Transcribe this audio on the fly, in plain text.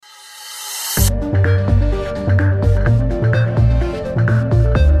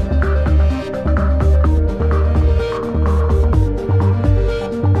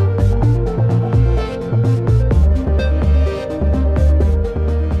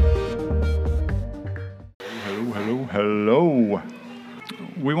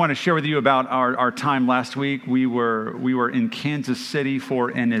We want to share with you about our time last week. We were in Kansas City for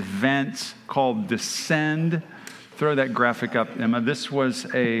an event called Descend. Throw that graphic up, Emma. This was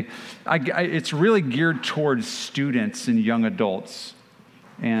it's really geared towards students and young adults.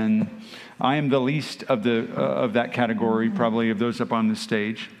 And I am the least of that category, probably, of those up on the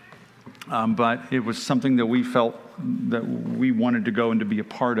stage. But it was something that we felt that we wanted to go and to be a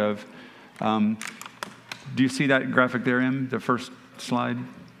part of. Do you see that graphic there, Em? The first slide?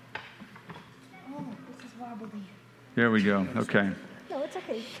 Oh, this is wobbly. There we go. Okay. No, it's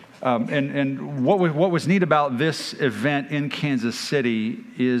okay. And what was neat about this event in Kansas City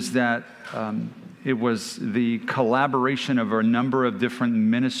is that it was the collaboration of a number of different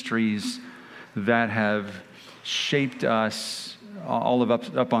ministries that have shaped us, all of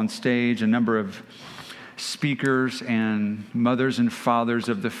up on stage, a number of speakers and mothers and fathers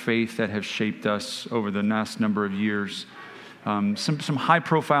of the faith that have shaped us over the last number of years. Some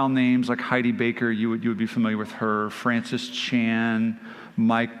high-profile names like Heidi Baker, you would be familiar with her, Francis Chan,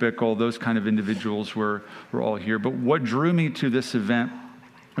 Mike Bickle, those kind of individuals were all here. But what drew me to this event,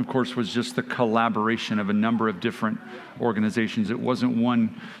 of course, was just the collaboration of a number of different organizations. It wasn't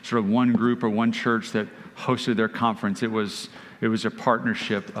one group or one church that hosted their conference. It was a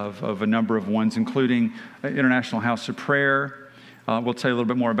partnership of a number of ones, including International House of Prayer. We'll tell you a little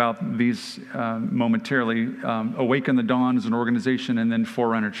bit more about these momentarily. Awaken the Dawn is an organization, and then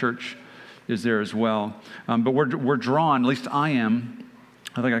Forerunner Church is there as well. But we're drawn, at least I am,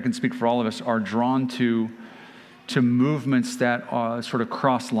 I think I can speak for all of us, are drawn to movements that sort of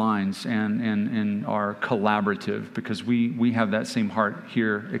cross lines and are collaborative, because we have that same heart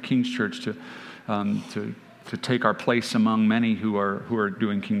here at King's Church to take our place among many who are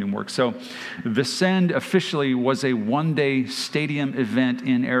doing kingdom work. So Descend officially was a one-day stadium event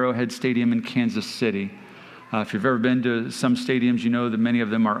in Arrowhead Stadium in Kansas City. If you've ever been to some stadiums, you know that many of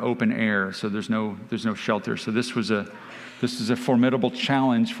them are open air, so there's no shelter. So this is a formidable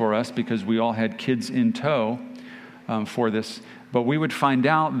challenge for us, because we all had kids in tow for this. But we would find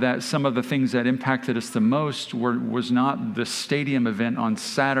out that some of the things that impacted us the most was not the stadium event on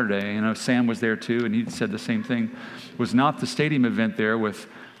Saturday. You know, Sam was there too, and he said the same thing. It was not the stadium event there with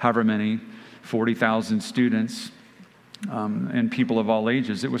however many, 40,000 students and people of all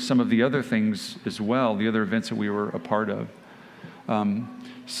ages. It was some of the other things as well, the other events that we were a part of.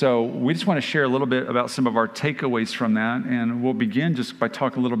 So we just want to share a little bit about some of our takeaways from that, and we'll begin just by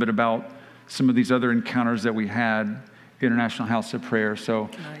talking a little bit about some of these other encounters that we had. International House of Prayer. So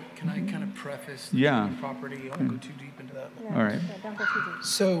can I kind of preface the property? I won't go too deep into that. All right.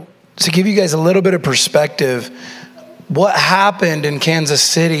 So to give you guys a little bit of perspective, what happened in Kansas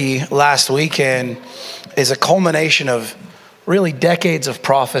City last weekend is a culmination of really decades of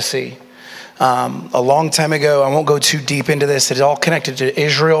prophecy. A long time ago, I won't go too deep into this. It's all connected to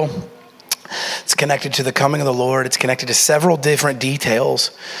Israel. It's connected to the coming of the Lord. It's connected to several different details.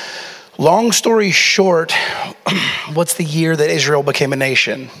 Long story short, what's the year that Israel became a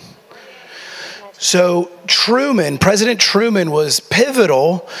nation? So President Truman was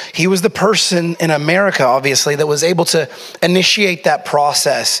pivotal. He was the person in America, obviously, that was able to initiate that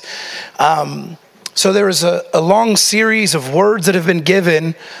process. So there was a long series of words that have been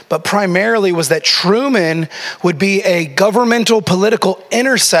given, but primarily was that Truman would be a governmental political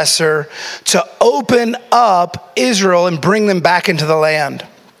intercessor to open up Israel and bring them back into the land.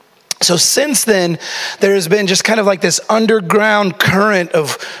 So since then, there has been just kind of like this underground current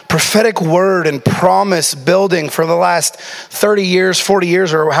of prophetic word and promise building for the last 30 years, 40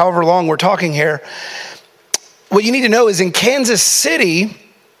 years, or however long we're talking here. What you need to know is in Kansas City,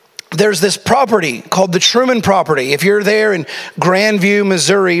 there's this property called the Truman property. If you're there in Grandview,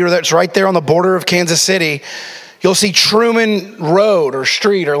 Missouri, or that's right there on the border of Kansas City, you'll see Truman Road or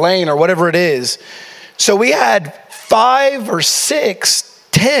street or lane or whatever it is. So we had 5 or 6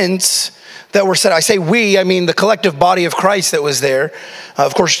 tents that were set. I say we, I mean the collective body of Christ that was there.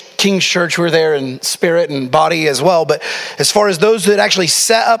 Of course, King's Church, we're there in spirit and body as well. But as far as those that actually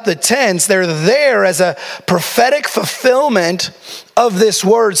set up the tents, they're there as a prophetic fulfillment of this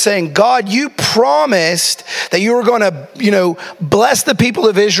word, saying, God, you promised that you were going to, bless the people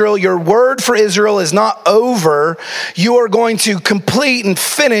of Israel. Your word for Israel is not over. You are going to complete and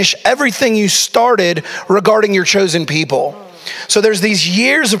finish everything you started regarding your chosen people. So there's these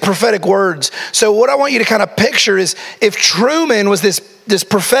years of prophetic words. So what I want you to kind of picture is if Truman was this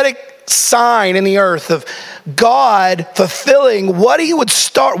prophetic sign in the earth of God fulfilling what he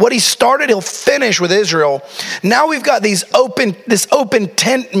started, he'll finish with Israel. Now we've got this open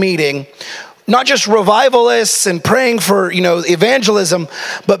tent meeting not just revivalists and praying for, evangelism,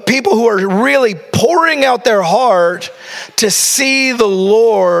 but people who are really pouring out their heart to see the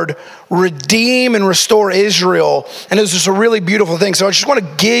Lord redeem and restore Israel. And it was just a really beautiful thing. So I just want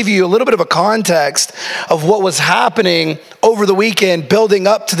to give you a little bit of a context of what was happening over the weekend, building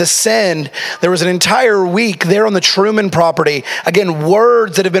up to the send. There was an entire week there on the Truman property. Again,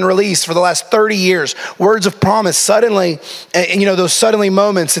 words that have been released for the last 30 years, words of promise. Suddenly, those suddenly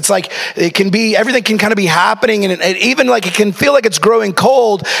moments, it's like everything can kind of be happening, and even like it can feel like it's growing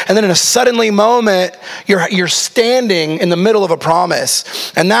cold, and then in a suddenly moment, you're standing in the middle of a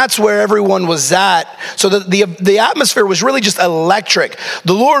promise. And that's where everyone was at. So the atmosphere was really just electric.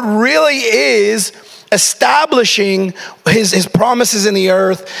 The Lord really is establishing his promises in the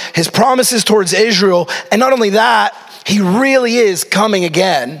earth, his promises towards Israel. And not only that, he really is coming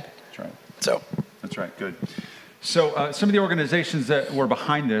again. That's right. So that's right. Good. So some of the organizations that were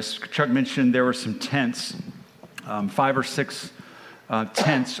behind this, Chuck mentioned there were some tents, 5 or 6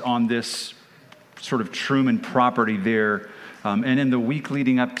 tents on this sort of Truman property there. And in the week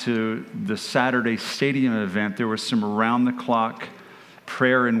leading up to the Saturday stadium event, there was some around-the-clock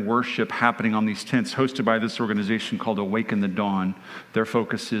prayer and worship happening on these tents, hosted by this organization called Awaken the Dawn. Their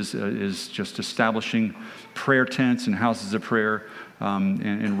focus is just establishing prayer tents and houses of prayer,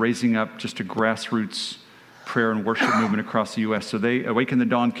 and raising up just a grassroots prayer and worship movement across the U.S. So Awaken the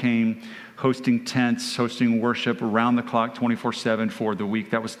Dawn came, hosting tents, hosting worship around the clock, 24/7 for the week.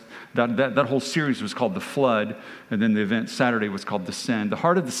 That whole series was called The Flood, and then the event Saturday was called The Send. The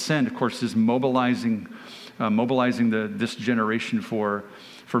heart of The Send, of course, is mobilizing this generation for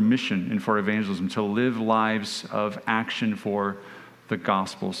mission and for evangelism, to live lives of action for the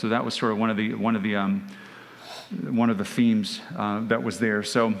gospel. So that was sort of one of the themes that was there.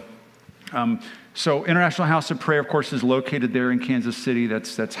 So International House of Prayer, of course, is located there in Kansas City.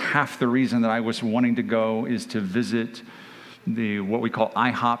 That's half the reason that I was wanting to go, is to visit what we call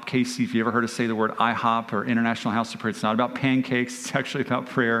IHOP, KC. If you ever heard us say the word IHOP or International House of Prayer, it's not about pancakes. It's actually about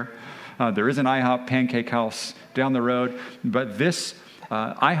prayer. There is an IHOP Pancake House down the road, but this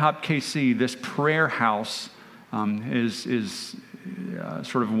IHOP KC, this prayer house, is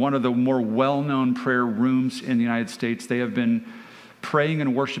sort of one of the more well-known prayer rooms in the United States. They have been praying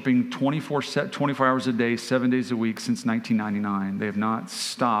and worshiping 24 hours a day, 7 days a week since 1999. They have not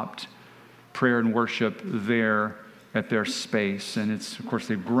stopped prayer and worship there at their space. And it's, of course,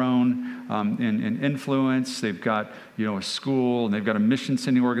 they've grown in influence. They've got, a school, and they've got a mission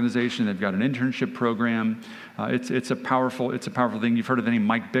sending organization. They've got an internship program. It's a powerful thing. You've heard of the name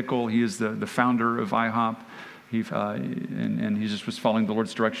Mike Bickle. He is the founder of IHOP. And he just was following the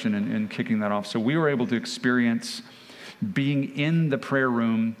Lord's direction and kicking that off. So we were able to experience being in the prayer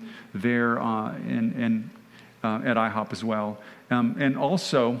room there at IHOP as well. And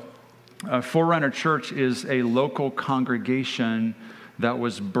also, Forerunner Church is a local congregation that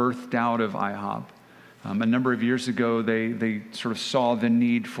was birthed out of IHOP. A number of years ago, they sort of saw the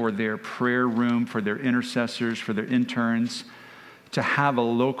need for their prayer room, for their intercessors, for their interns, to have a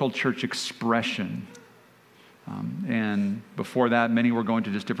local church expression. And before that, many were going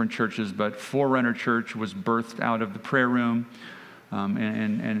to just different churches, but Forerunner Church was birthed out of the prayer room,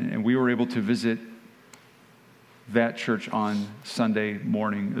 and we were able to visit that church on Sunday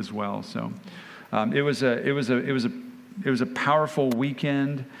morning as well. So it was a powerful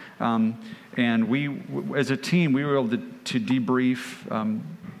weekend, and we, as a team, we were able to debrief.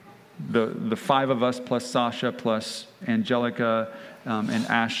 The 5 of us plus Sasha plus Angelica and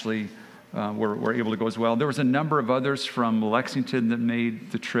Ashley were able to go as well. There was a number of others from Lexington that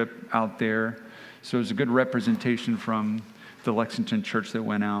made the trip out there. So it was a good representation from the Lexington church that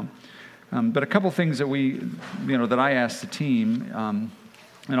went out. But a couple things that that I asked the team, and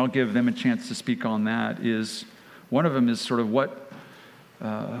I'll give them a chance to speak on that, is one of them is sort of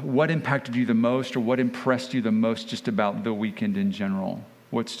what impacted you the most, or what impressed you the most just about the weekend in general?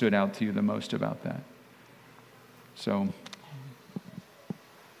 What stood out to you the most about that? So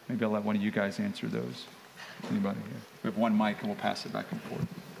maybe I'll let one of you guys answer those. Anybody here? We have one mic and we'll pass it back and forth.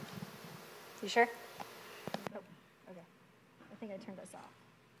 You sure? Oh, okay. I think I turned us off.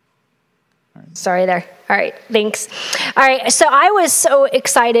 All right. Sorry there. All right, thanks. All right, so I was so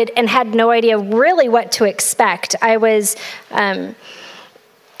excited and had no idea really what to expect. I was,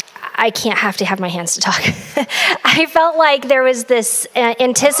 I can't have my hands to talk. I felt like there was this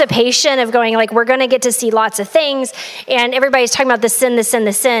anticipation of going, like, we're going to get to see lots of things, and everybody's talking about the sin.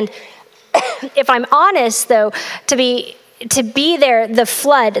 If I'm honest, though, to be to be there, the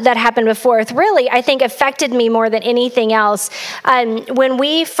flood that happened before, really, I think, affected me more than anything else. When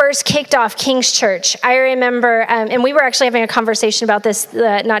we first kicked off King's Church, I remember, and we were actually having a conversation about this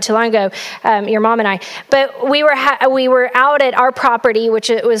not too long ago, your mom and I, but we were out at our property, which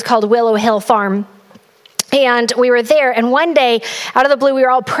it was called Willow Hill Farm. And we were there, and one day, out of the blue, we were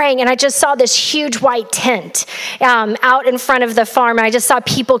all praying, and I just saw this huge white tent out in front of the farm, and I just saw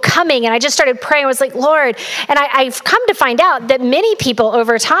people coming, and I just started praying. I was like, Lord, and I've come to find out that many people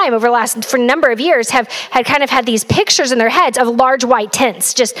over time, for a number of years, had kind of had these pictures in their heads of large white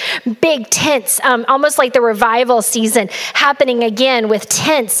tents, just big tents, almost like the revival season happening again with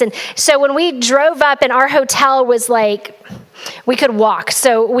tents. And so when we drove up, and our hotel was like, we could walk.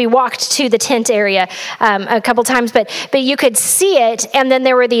 So we walked to the tent area a couple times, but you could see it. And then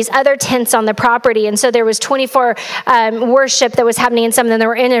there were these other tents on the property. And so there was 24 worship that was happening in some of them. There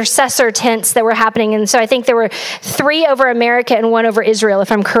were intercessor tents that were happening. And so I think there were 3 over America and 1 over Israel,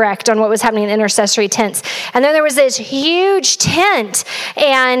 if I'm correct, on what was happening in intercessory tents. And then there was this huge tent,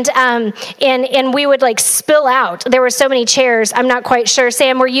 and we would like spill out. There were so many chairs. I'm not quite sure.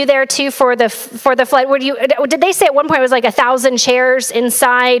 Sam, were you there too for the flood? Did they say at one point it was like 1,000 chairs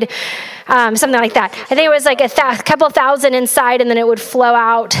inside, something like that? I think it was like a couple thousand inside, and then it would flow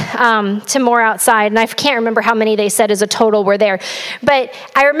out to more outside. And I can't remember how many they said as a total were there. But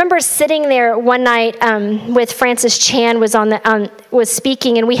I remember sitting there one night with Francis Chan was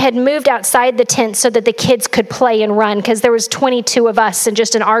speaking, and we had moved outside the tent so that the kids could play and run, because there was 22 of us and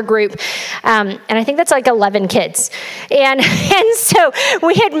just in our group, and I think that's like 11 kids. And so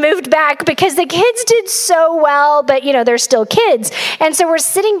we had moved back because the kids did so well, but they're still kids. And so we're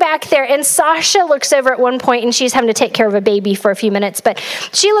sitting back there, and Sasha looks over at one point, and she's having to take care of a baby for a few minutes, but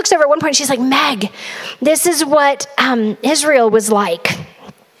she looks over at one point, and she's like, Meg, this is what Israel was like.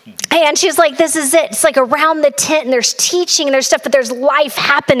 And she's like, this is it. It's like around the tent, and there's teaching, and there's stuff, but there's life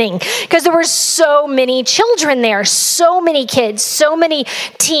happening, because there were so many children there, so many kids, so many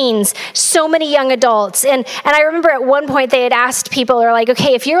teens, so many young adults. And I remember at one point they had asked people, they're like,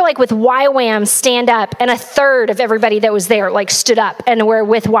 okay, if you're like with YWAM, stand up. And a third of everybody that was there like stood up and were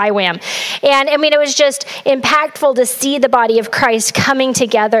with YWAM. And I mean, it was just impactful to see the body of Christ coming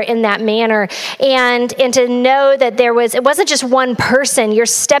together in that manner, and to know that it wasn't just one person. You're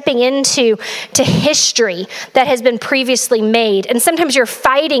stepping into history that has been previously made. And sometimes you're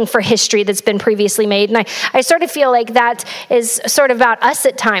fighting for history that's been previously made. And I sort of feel like that is sort of about us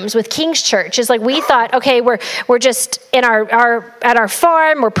at times with King's Church. It's like we thought, okay, we're just in at our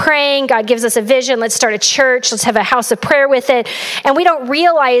farm, we're praying, God gives us a vision, let's start a church, let's have a house of prayer with it. And we don't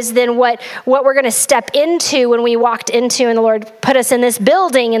realize then what we're going to step into when we walked into, and the Lord put us in this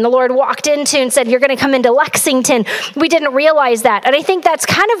building, and the Lord walked into and said, you're going to come into Lexington. We didn't realize that. And I think that's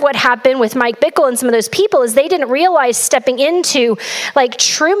kind of what happened with Mike Bickle and some of those people, is they didn't realize stepping into like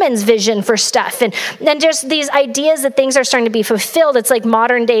Truman's vision for stuff, and just these ideas that things are starting to be fulfilled. It's like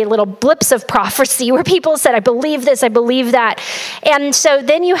modern day little blips of prophecy where people said, I believe this, I believe that. And so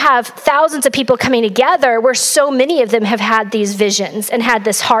then you have thousands of people coming together where so many of them have had these visions and had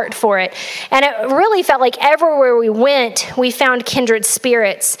this heart for it. And it really felt like everywhere we went, we found kindred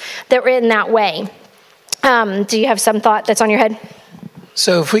spirits that were in that way. Do you have some thought that's on your head?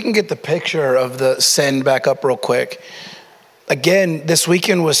 So if we can get the picture of the send back up real quick. Again, this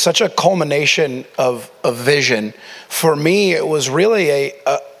weekend was such a culmination of vision. For me, it was really a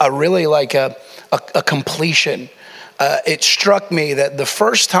completion. It struck me that the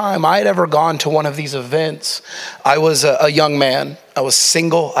first time I'd ever gone to one of these events, I was a young man. I was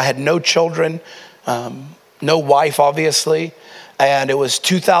single. I had no children, no wife, obviously. And it was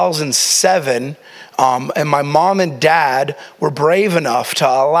 2007. And my mom and dad were brave enough to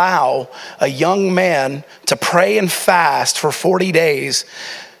allow a young man to pray and fast for 40 days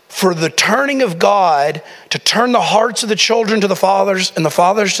for the turning of God, to turn the hearts of the children to the fathers and the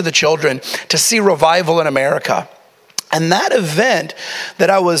fathers to the children, to see revival in America. And that event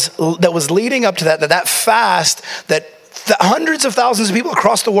that was leading up to that fast, that hundreds of thousands of people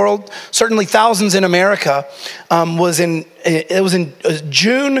across the world, certainly thousands in America, was in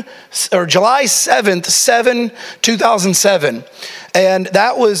July 7th, 2007. And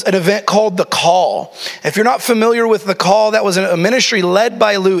that was an event called The Call. If you're not familiar with The Call, that was a ministry led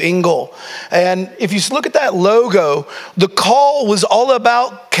by Lou Engle. And if you look at that logo, The Call was all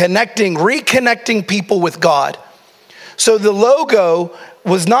about reconnecting people with God. So the logo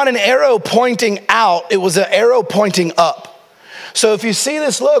was not an arrow pointing out, it was an arrow pointing up. So if you see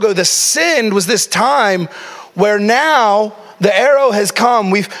this logo, the send was this time where now the arrow has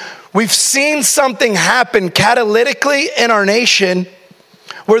come. We've seen something happen catalytically in our nation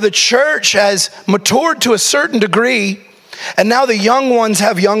where the church has matured to a certain degree, And now the young ones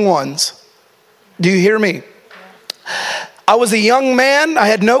have young ones. Do you hear me? I was a young man, I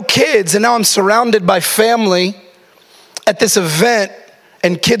had no kids, and now I'm surrounded by family at this event,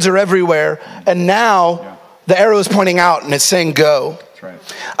 and kids are everywhere. And now the arrow is pointing out and it's saying go. That's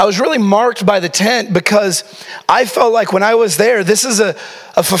right. I was really marked by the tent because I felt like when I was there, this is a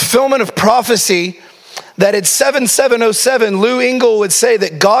fulfillment of prophecy that at 7707, Lou Engle would say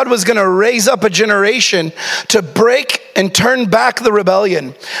that God was going to raise up a generation to break and turn back the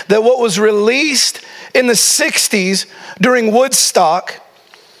rebellion. That what was released in the 60s during Woodstock,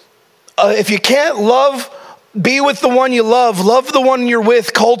 if you can't be with the one you love the one you're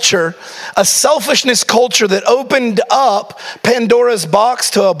with culture, a selfishness culture that opened up Pandora's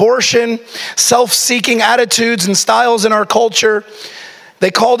box to abortion, self-seeking attitudes and styles in our culture.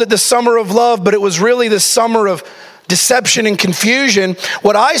 They called it the summer of love, but it was really the summer of deception and confusion.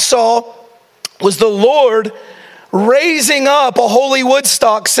 What I saw was the Lord raising up a holy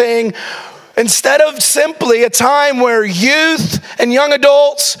Woodstock, saying, instead of simply a time where youth and young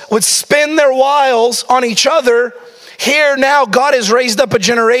adults would spin their wiles on each other, here now God has raised up a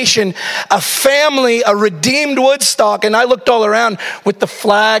generation, a family, a redeemed Woodstock. And I looked all around with the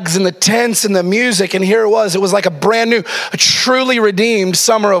flags and the tents and the music, and here it was. It was like a brand new, a truly redeemed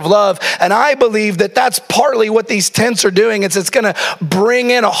summer of love. And I believe that that's partly what these tents are doing. It's going to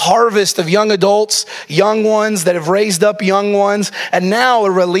bring in a harvest of young adults, young ones that have raised up young ones, and now a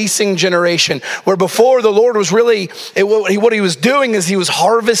releasing generation. Where before the Lord was really, what he was doing is he was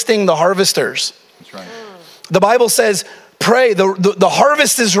harvesting the harvesters. That's right. The Bible says, pray, the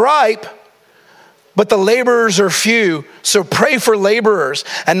harvest is ripe, but the laborers are few. So pray for laborers.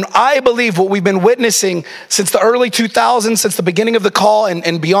 And I believe what we've been witnessing since the early 2000s, since the beginning of the call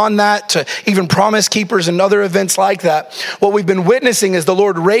and beyond that to even Promise Keepers and other events like that, what we've been witnessing is the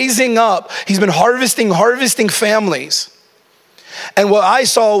Lord raising up. He's been harvesting families. And what I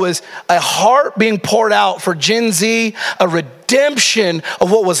saw was a heart being poured out for Gen Z, a redemption of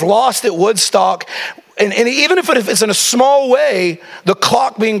what was lost at Woodstock. And even if it's in a small way, the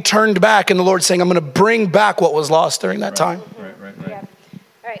clock being turned back and the Lord saying, I'm going to bring back what was lost during that time. Right. Yeah.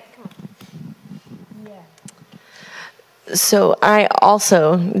 All right, come on. Yeah. So I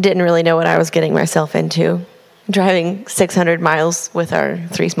also didn't really know what I was getting myself into, driving 600 miles with our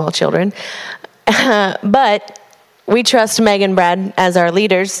 3 small children. But we trust Meg and Brad as our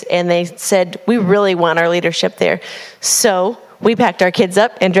leaders, and they said, we really want our leadership there. So we packed our kids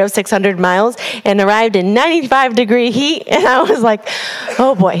up and drove 600 miles and arrived in 95-degree heat. And I was like,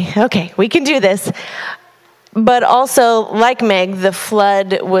 oh boy, okay, we can do this. But also, like Meg, the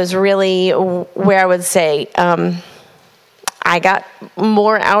flood was really where I would say I got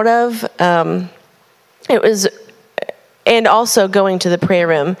more out of. It was, and also going to the prayer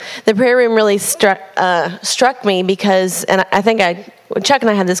room. The prayer room really struck me because, and I think Chuck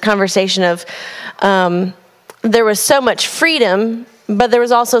and I had this conversation of, there was so much freedom, but there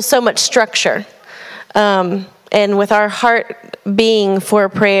was also so much structure. And with our heart being for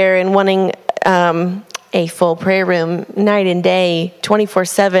prayer and wanting a full prayer room night and day,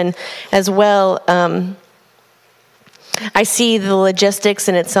 24/7 as well, I see the logistics,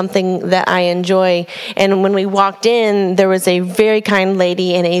 and it's something that I enjoy. And when we walked in, there was a very kind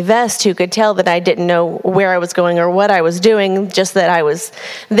lady in a vest who could tell that I didn't know where I was going or what I was doing, just that I was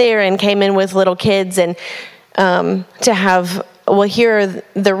there and came in with little kids. And to have, well, here are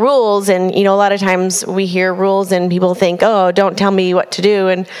the rules. And, a lot of times we hear rules and people think, oh, don't tell me what to do,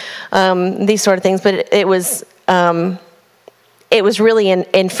 and these sort of things. But it was really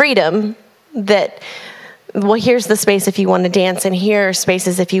in freedom that, well, here's the space if you want to dance, and here are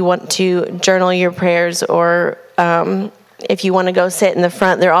spaces if you want to journal your prayers, or if you want to go sit in the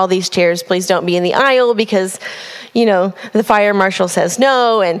front. There are all these chairs. Please don't be in the aisle because, the fire marshal says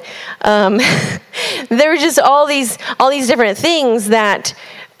no. And there were just all these different things that,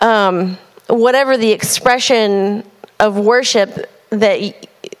 whatever the expression of worship that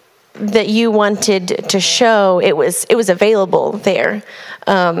you wanted to show, it was available there.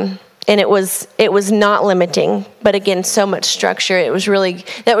 And it was not limiting, but again, so much structure. That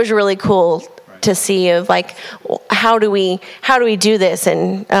was really cool to see, of like, how do we do this?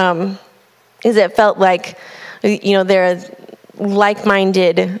 And is it felt like, they're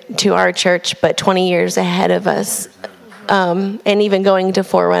like-minded to our church, but 20 years ahead of us. And even going to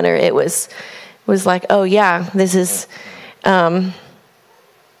Forerunner, it was like, oh yeah, this is, I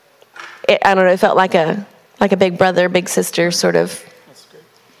don't know, it felt like a big brother, big sister sort of.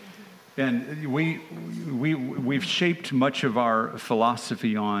 And we've shaped much of our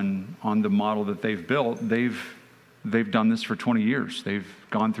philosophy on the model that they've built. They've they've done this for 20 years. They've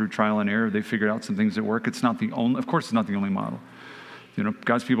gone through trial and error. They've figured out some things that work. It's not the only, of course, it's not the only model.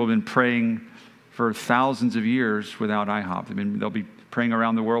 God's people have been praying for thousands of years without IHOP. They'll be praying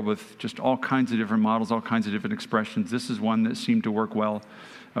around the world with just all kinds of different models, all kinds of different expressions. This is one that seemed to work well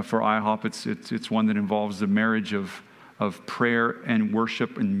for IHOP. It's one that involves the marriage of prayer and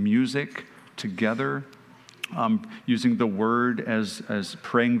worship and music together. Using the word as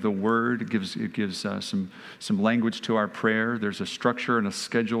praying the word, it gives some language to our prayer. There's a structure and a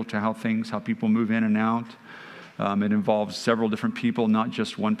schedule to how people move in and out. It involves several different people, not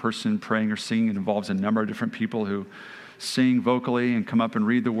just one person praying or singing. It involves a number of different people who sing vocally and come up and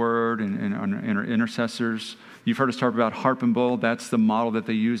read the word and are intercessors. You've heard us talk about harp and bowl. That's the model that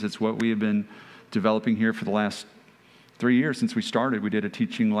they use. It's what we have been developing here for the last 3 years since we started. We did a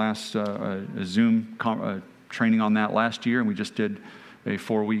teaching a Zoom training on that last year, and we just did a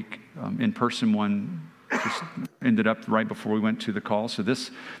 4-week in-person one. Just ended up right before we went to the call. So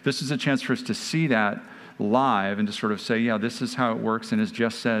this is a chance for us to see that live and to sort of say, yeah, this is how it works. And as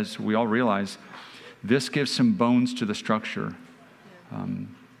Jess says, we all realize this gives some bones to the structure.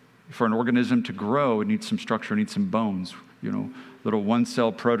 For an organism to grow, it needs some structure, it needs some bones. Little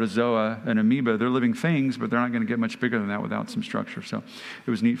one-cell protozoa and amoeba, they're living things, but they're not going to get much bigger than that without some structure. So it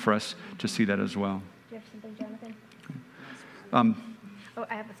was neat for us to see that as well. Do you have something, Jonathan?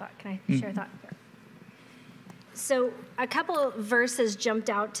 I have a thought. Can I share a thought? So a couple verses jumped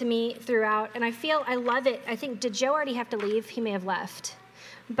out to me throughout, and I love it. I think, did Joe already have to leave? He may have left.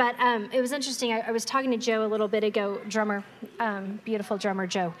 But it was interesting. I was talking to Joe a little bit ago, drummer, beautiful drummer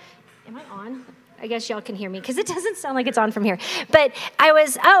Joe. Am I on? I guess y'all can hear me because it doesn't sound like it's on from here. But I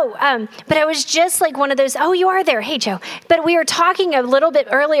was just like one of those, you are there. Hey, Joe. But we were talking a little bit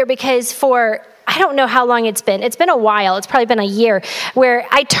earlier because I don't know how long it's been. It's been a while. It's probably been a year where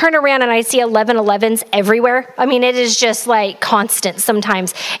I turn around and I see 1111s everywhere. It is just like constant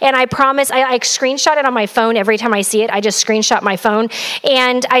sometimes. And I promise, I screenshot it on my phone every time I see it. I just screenshot my phone.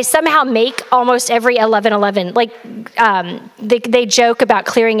 And I somehow make almost every 1111. Like they joke about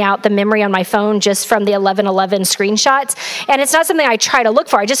clearing out the memory on my phone just from the 1111 screenshots. And it's not something I try to look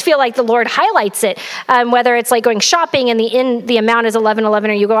for. I just feel like the Lord highlights it. Whether it's like going shopping and the amount is 1111,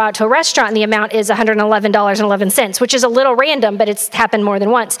 or you go out to a restaurant and the amount is $111.11, which is a little random, but it's happened more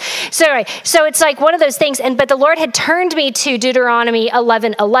than once. So anyway, so it's like one of those things. But the Lord had turned me to Deuteronomy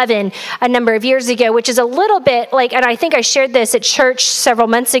 11:11 a number of years ago, which is a little bit like, and I think I shared this at church several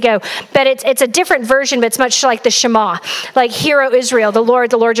months ago, but it's a different version, but it's much like the Shema, like, Hear, O Israel, the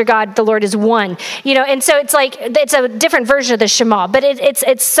Lord your God, the Lord is one. And so it's like, it's a different version of the Shema, but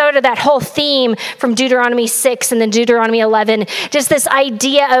it's sort of that whole theme from Deuteronomy 6 and then Deuteronomy 11, just this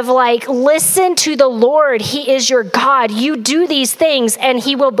idea of like, listen to the Lord. He is your God. You do these things and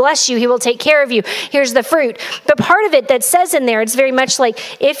he will bless you. He will take care of you. Here's the fruit. But part of it that says in there, it's very much like,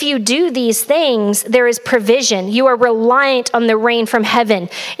 if you do these things, there is provision. You are reliant on the rain from heaven.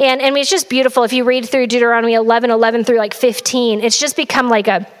 And it's just beautiful. If you read through Deuteronomy 11:11 through like 15, it's just become like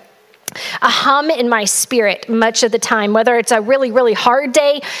a hum in my spirit much of the time. Whether it's a really, really hard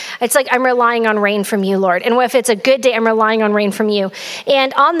day, it's like, I'm relying on rain from you, Lord. And if it's a good day, I'm relying on rain from you.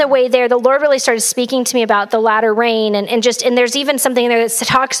 And on the way there, the Lord really started speaking to me about the latter rain. And there's even something in there that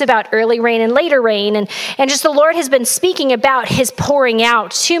talks about early rain and later rain. And just the Lord has been speaking about his pouring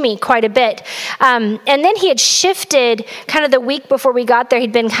out to me quite a bit. And then he had shifted kind of the week before we got there.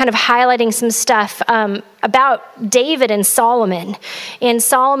 He'd been kind of highlighting some stuff about David and Solomon and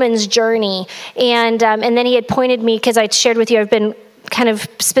Solomon's journey. And then he had pointed me, because I shared with you, I've been kind of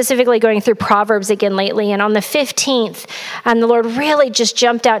specifically going through Proverbs again lately. And on the 15th, the Lord really just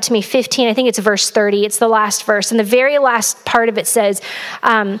jumped out to me. 15, I think it's verse 30. It's the last verse. And the very last part of it says,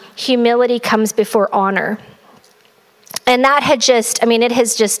 humility comes before honor. And that had it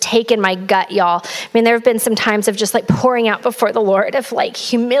has just taken my gut, y'all. There have been some times of just like pouring out before the Lord of like,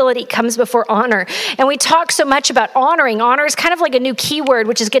 humility comes before honor. And we talk so much about honoring. Honor is kind of like a new keyword,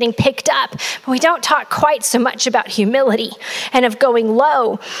 which is getting picked up. But we don't talk quite so much about humility and of going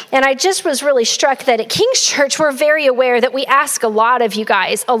low. And I just was really struck that at King's Church, we're very aware that we ask a lot of you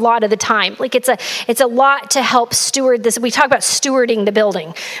guys a lot of the time. Like it's a lot to help steward this. We talk about stewarding the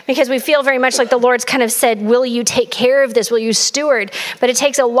building because we feel very much like the Lord's kind of said, will you take care of this? Will you steward? But it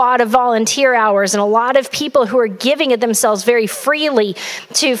takes a lot of volunteer hours and a lot of people who are giving of themselves very freely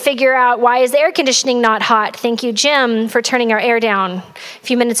to figure out, why is the air conditioning not hot? Thank you, Jim, for turning our air down a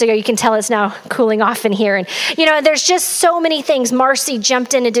few minutes ago. You can tell it's now cooling off in here. And, there's just so many things. Marcy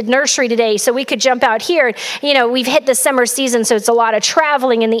jumped in and did nursery today, so we could jump out here. We've hit the summer season, so it's a lot of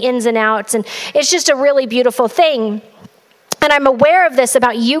traveling and the ins and outs. And it's just a really beautiful thing. And I'm aware of this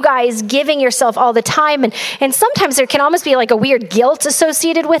about you guys giving yourself all the time. And sometimes there can almost be like a weird guilt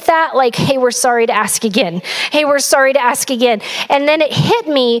associated with that. Like, hey, we're sorry to ask again. Hey, we're sorry to ask again. And then it hit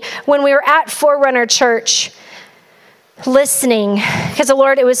me when we were at Forerunner Church listening, because the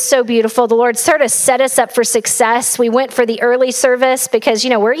Lord, it was so beautiful. The Lord sort of set us up for success. We went for the early service because,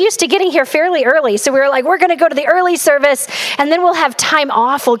 we're used to getting here fairly early. So we were like, we're going to go to the early service and then we'll have time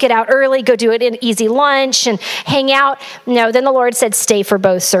off. We'll get out early, go do an easy lunch and hang out. No, then the Lord said, stay for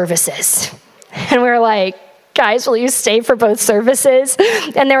both services. And we were like, guys, will you stay for both services?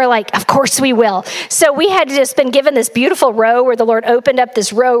 And they were like, of course we will. So we had just been given this beautiful row where the Lord opened up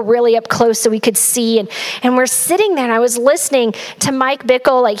this row really up close so we could see. And we're sitting there and I was listening to Mike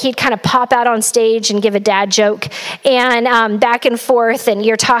Bickle, like he'd kind of pop out on stage and give a dad joke and back and forth. And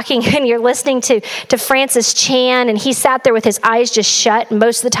you're talking and you're listening to Francis Chan, and he sat there with his eyes just shut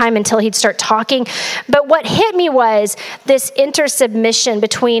most of the time until he'd start talking. But what hit me was this intersubmission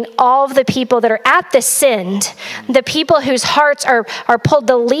between all of the people that are at the sin, the people whose hearts are pulled,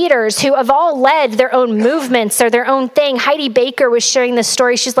 the leaders who have all led their own movements or their own thing. Heidi Baker was sharing this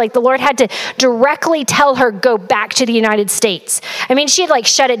story. She's like, the Lord had to directly tell her, go back to the United States. I mean, she had like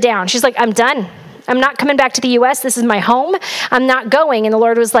shut it down. She's like, I'm done. I'm not coming back to the U.S. This is my home. I'm not going. And the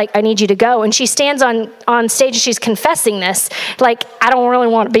Lord was like, I need you to go. And she stands on stage and she's confessing this. Like, I don't really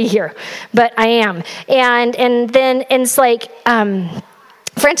want to be here, but I am. And then it's like,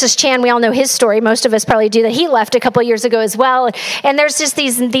 Francis Chan, we all know his story. Most of us probably do that. He left a couple of years ago as well. And there's just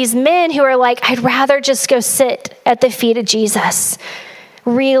these men who are like, I'd rather just go sit at the feet of Jesus,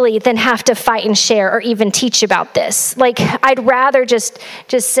 really, than have to fight and share or even teach about this. Like, I'd rather just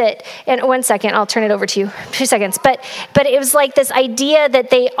sit. And 1 second, I'll turn it over to you. 2 seconds. But it was like this idea that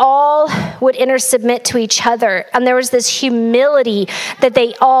they all would intersubmit to each other. And there was this humility that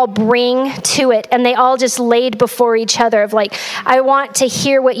they all bring to it. And they all just laid before each other of like, I want to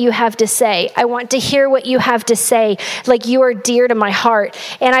hear what you have to say. I want to hear what you have to say. Like, you are dear to my heart.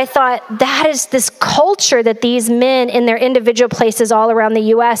 And I thought that is this culture that these men in their individual places all around the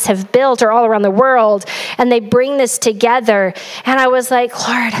U.S. have built, or all around the world, and they bring this together. And I was like,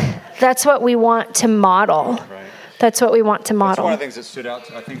 Lord, that's what we want to model. Right. That's what we want to model. That's one of the things that stood out,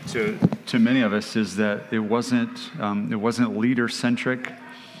 I think, to many of us is that it wasn't leader centric.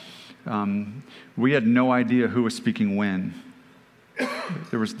 We had no idea who was speaking when.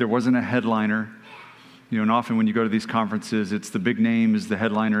 There wasn't a headliner. And often when you go to these conferences, it's the big name is the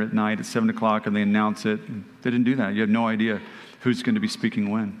headliner at night at 7:00, and they announce it. They didn't do that. You had no idea who's going to be speaking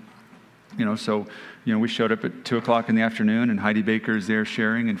when. So we showed up at 2:00 in the afternoon, and Heidi Baker is there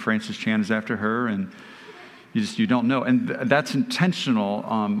sharing, and Francis Chan is after her, and you don't know. And that's intentional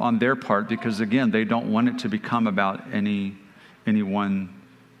on their part, because again, they don't want it to become about any one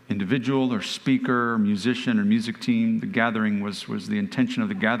individual or speaker or musician or music team. The gathering was the intention of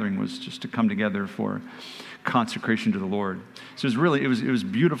the gathering was just to come together for consecration to the Lord. So it was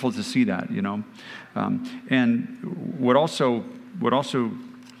beautiful to see that, and what also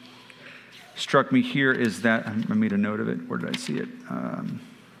struck me here is that I made a note of it. Where did I see it?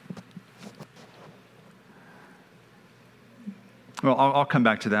 Well, I'll come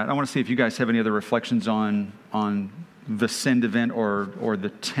back to that. I want to see if you guys have any other reflections on the Send event or the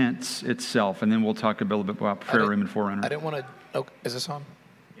tents itself, and then we'll talk a little bit about Prayer Room and Forerunner. I didn't want to. Oh, is this on?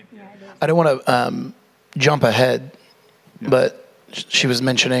 Yeah, I didn't want to jump ahead, but she was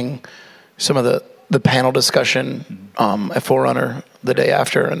mentioning some of the panel discussion at Forerunner the day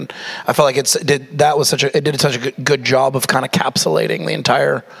after, and I felt like it did such a good job of kind of capsulating the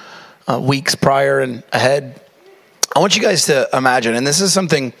entire weeks prior and ahead. I want you guys to imagine, and this is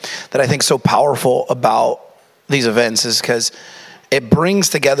something that I think is so powerful about these events, is because it brings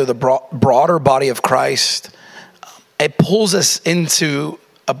together the broader body of Christ. It pulls us into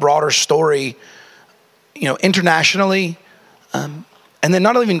a broader story, internationally, and then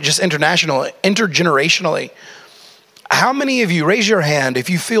not even just international, intergenerationally. How many of you, raise your hand if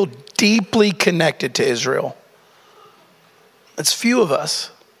you feel deeply connected to Israel? It's few of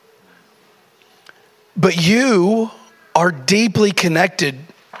us. But you are deeply connected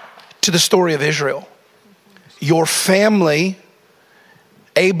to the story of Israel. Your family,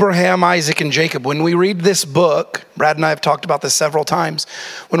 Abraham, Isaac, and Jacob. When we read this book, Brad and I have talked about this several times.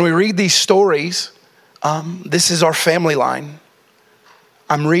 When we read these stories, this is our family line.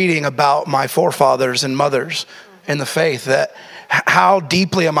 I'm reading about my forefathers and mothers in the faith. That how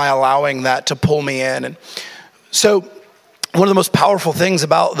deeply am I allowing that to pull me in? And so one of the most powerful things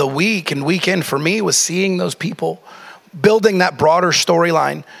about the week and weekend for me was seeing those people building that broader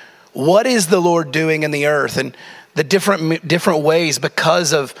storyline. What is the Lord doing in the earth? And the different ways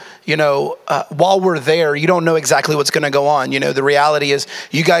because of, while we're there, you don't know exactly what's going to go on. The reality is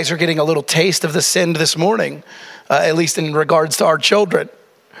you guys are getting a little taste of the sin this morning, at least in regards to our children,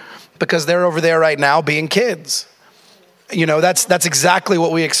 because they're over there right now being kids. That's exactly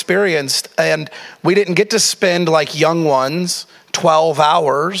what we experienced. And we didn't get to spend like young ones 12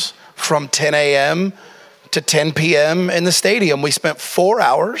 hours from 10 a.m. to 10 p.m. in the stadium. We spent 4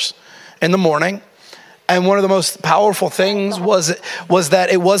 hours in the morning. And one of the most powerful things was that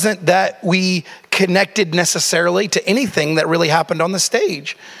it wasn't that we connected necessarily to anything that really happened on the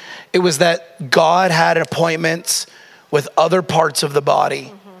stage. It was that God had appointments with other parts of the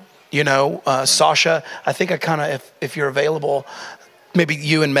body. Sasha, I think if you're available, maybe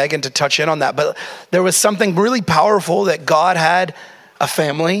you and Megan to touch in on that. But there was something really powerful that God had a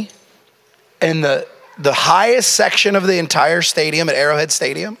family in the highest section of the entire stadium at Arrowhead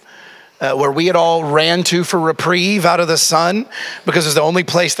Stadium, where we had all ran to for reprieve out of the sun because it was the only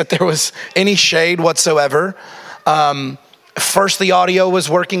place that there was any shade whatsoever. First, the audio was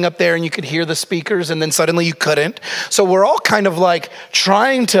working up there and you could hear the speakers, and then suddenly you couldn't. So we're all kind of like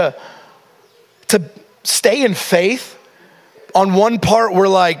trying to stay in faith. On one part, we're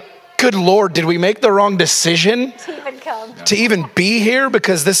like, good Lord, did we make the wrong decision to even be here?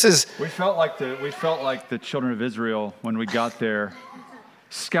 Because this is... We felt like the children of Israel when we got there,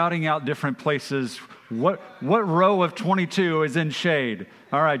 scouting out different places. What row of 22 is in shade?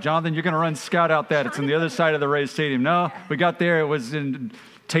 All right, Jonathan, you're going to run scout out that. It's on the other side of the Rays Stadium. No, we got there. It was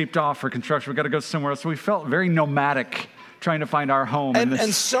taped off for construction. We got to go somewhere else. So we felt very nomadic, trying to find our home.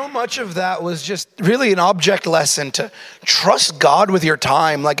 And so much of that was just really an object lesson to trust God with your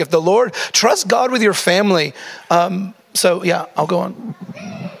time. Like trust God with your family. So yeah, I'll go on.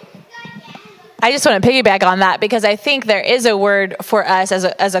 I just want to piggyback on that because I think there is a word for us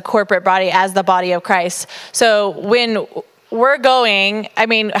as a corporate body, as the body of Christ. So when we're going,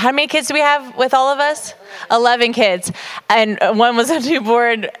 how many kids do we have with all of us? 11 kids. And one was a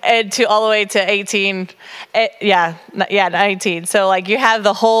newborn and all the way to 18. 19. So you have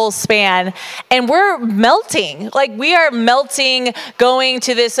the whole span and we're melting. We are melting going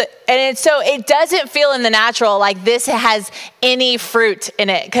to this. And it doesn't feel in the natural like this has any fruit in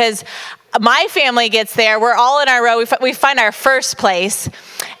it. Because my family gets there. We're all in our row. We find our first place.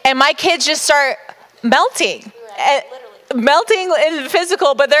 And my kids just start melting. Melting in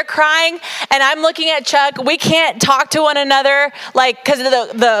physical, but they're crying, and I'm looking at Chuck. We can't talk to one another, because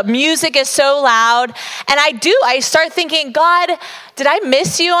the music is so loud. And I start thinking, God, did I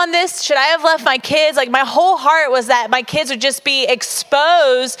miss you on this? Should I have left my kids? My whole heart was that my kids would just be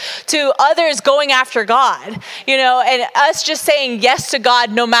exposed to others going after God, and us just saying yes to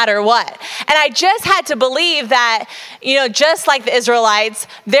God no matter what. And I just had to believe that, just like the Israelites,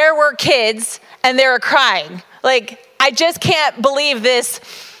 there were kids and they were crying. I just can't believe this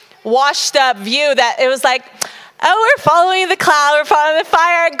washed up view that it was we're following the cloud, we're following the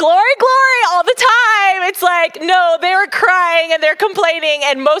fire, glory, glory all the time. It's no, they were crying and they're complaining,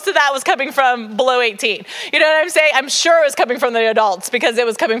 and most of that was coming from below 18. You know what I'm saying? I'm sure it was coming from the adults because it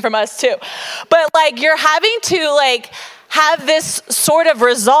was coming from us too. But you're having to have this sort of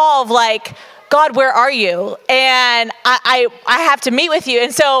resolve, God, where are you? And I have to meet with you.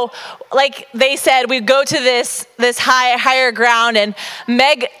 And so, they said, we go to this higher ground, and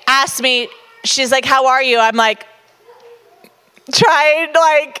Meg asked me, she's like, how are you? I'm trying,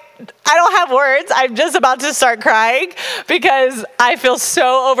 I don't have words. I'm just about to start crying because I feel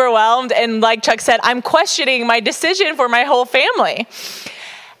so overwhelmed. And like Chuck said, I'm questioning my decision for my whole family.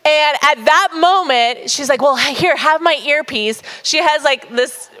 And at that moment, she's like, well, here, have my earpiece. She has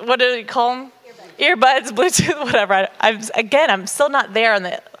this, what do you call them? Earbuds, Bluetooth, whatever. I'm still not there on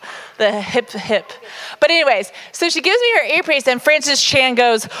the hip. But anyways, so she gives me her earpiece, and Francis Chan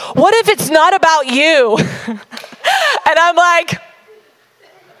goes, what if it's not about you? And I'm like,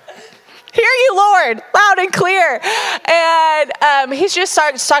 hear you, Lord, loud and clear. And he just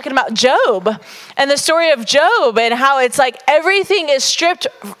starts talking about Job and the story of Job and how it's everything is stripped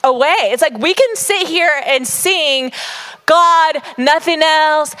away. It's we can sit here and sing, God, nothing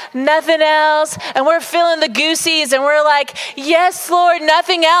else. And we're feeling the goosies and we're yes, Lord,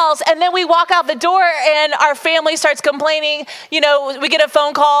 nothing else. And then we walk out the door and our family starts complaining. We get a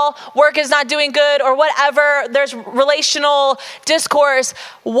phone call, work is not doing good or whatever. There's relational discourse.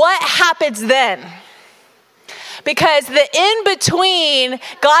 What happens then? Because the in-between,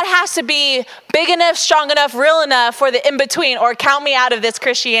 God has to be big enough, strong enough, real enough for the in-between, or count me out of this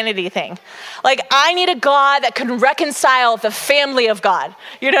Christianity thing. Like, I need a God that can reconcile the family of God.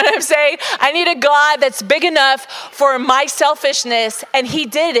 You know what I'm saying? I need a God that's big enough for my selfishness, and he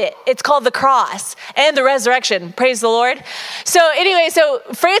did it. It's called the cross and the resurrection. Praise the Lord. So anyway, so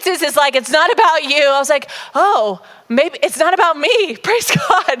Francis is like, it's not about you. I was like, oh, maybe it's not about me. Praise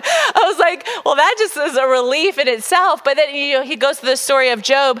God. I was like, well, that just is a relief in itself. But then, he goes to the story of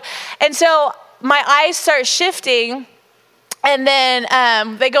Job. And so my eyes start shifting. And then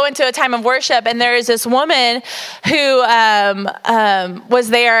they go into a time of worship, and there is this woman who was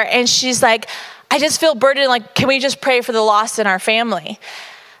there, and she's like, I just feel burdened. Like, can we just pray for the lost in our family?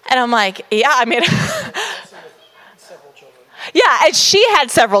 And I'm like, yeah, I mean, yeah, and she had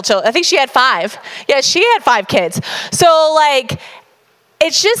several children. I think she had 5. Yeah, she had 5 kids. So, like,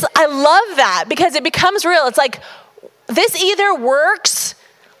 it's just, I love that because it becomes real. It's like, this either works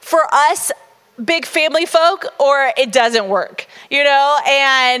for us big family folk or it doesn't work,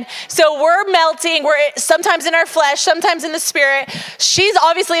 And so we're melting. We're sometimes in our flesh, sometimes in the spirit. She's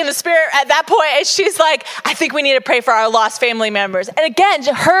obviously in the spirit at that point, and she's like, I think we need to pray for our lost family members. And again,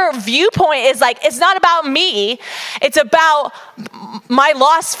 her viewpoint is like, it's not about me. It's about my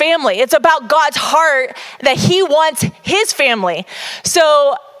lost family. It's about God's heart that he wants his family.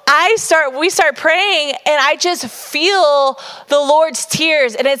 So we start praying, and I just feel the Lord's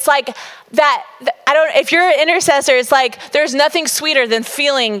tears. And it's like that, if you're an intercessor, it's like, there's nothing sweeter than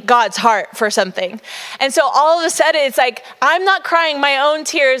feeling God's heart for something. And so all of a sudden, it's like, I'm not crying my own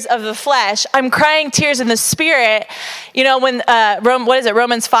tears of the flesh. I'm crying tears in the spirit. When,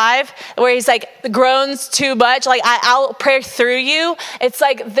 Romans 5, where he's like, groans too much, like, I'll pray through you. It's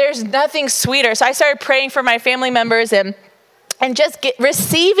like, there's nothing sweeter. So I started praying for my family members and just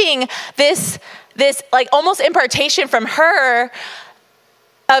receiving this like almost impartation from her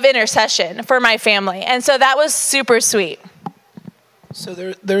of intercession for my family. And so that was super sweet. So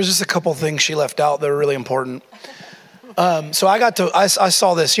there's just a couple things she left out that are really important. So I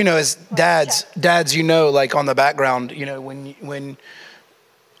saw this, as dads, like on the background, when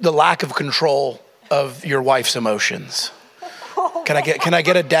the lack of control of your wife's emotions. Can I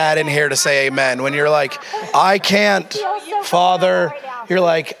get a dad in here to say amen? When you're like, I can't, Father, you're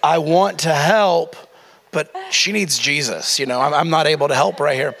like, I want to help, but she needs Jesus. I'm not able to help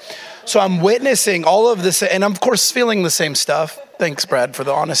right here. So I'm witnessing all of this, and I'm of course feeling the same stuff. Thanks, Brad, for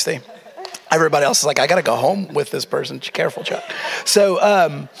the honesty. Everybody else is like, I got to go home with this person. Careful, Chuck.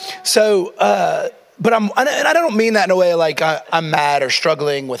 But I don't mean that in a way like I'm mad or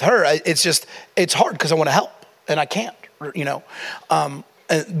struggling with her. It's hard because I want to help and I can't.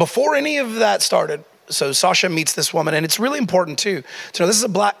 And before any of that started, so Sasha meets this woman, and it's really important too to know this is a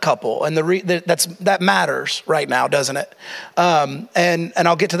black couple, and that matters right now, doesn't it? And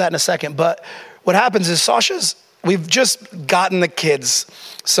I'll get to that in a second. But what happens is we've just gotten the kids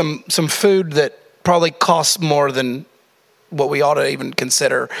some food that probably costs more than what we ought to even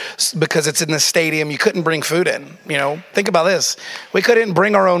consider because it's in the stadium. You couldn't bring food in, think about this. We couldn't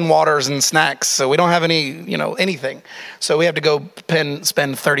bring our own waters and snacks. So we don't have any, anything. So we have to go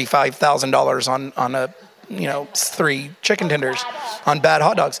spend $35,000 on a, 3 chicken tenders on bad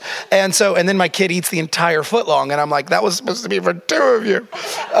hot dogs. And then my kid eats the entire foot long. And I'm like, that was supposed to be for 2 of you.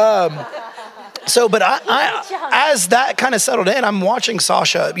 But I as that kind of settled in, I'm watching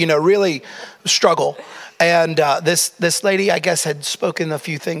Sasha, really struggle. And this lady, I guess, had spoken a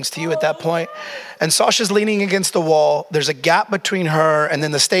few things to you at that point. And Sasha's leaning against the wall. There's a gap between her and then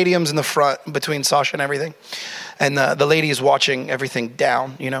the stadium's in the front between Sasha and everything. And the lady is watching everything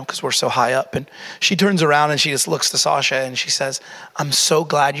down, because we're so high up. And she turns around and she just looks to Sasha and she says, I'm so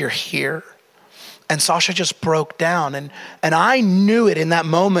glad you're here. And Sasha just broke down. And I knew it in that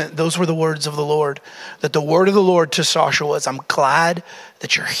moment. Those were the words of the Lord. That the word of the Lord to Sasha was, I'm glad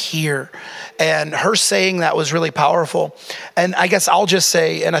that you're here. And her saying that was really powerful. And I guess I'll just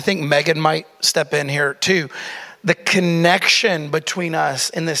say, and I think Megan might step in here too, the connection between us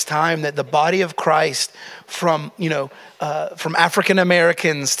in this time, that the body of Christ from African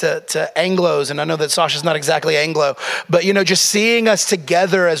Americans to Anglos, and I know that Sasha's not exactly Anglo, but just seeing us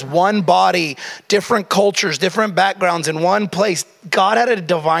together as one body, different cultures, different backgrounds in one place. God had a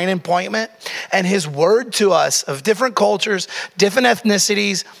divine appointment, and his word to us of different cultures, different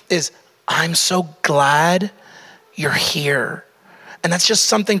ethnicities is, I'm so glad you're here. And that's just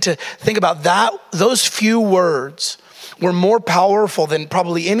something to think about. Those few words were more powerful than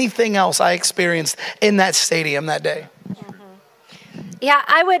probably anything else I experienced in that stadium that day. Yeah,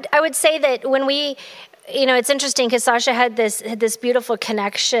 I would say that when we it's interesting because Sasha had this beautiful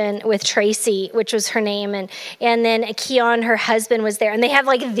connection with Tracy, which was her name, and then Keon, her husband, was there, and they have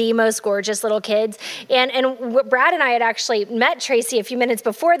like the most gorgeous little kids. And Brad and I had actually met Tracy a few minutes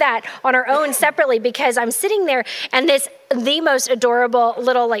before that on our own separately, because I'm sitting there and the most adorable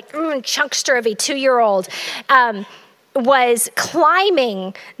little chunkster of a 2-year-old was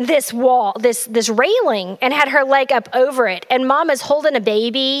climbing this wall, this railing, and had her leg up over it. And mom is holding a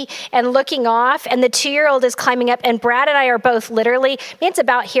baby and looking off, and the 2-year-old is climbing up. And Brad and I are both literally, it's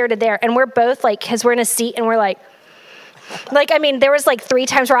about here to there. And we're both because we're in a seat and we're there was 3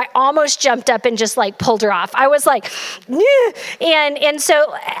 times where I almost jumped up and just pulled her off. I was like, and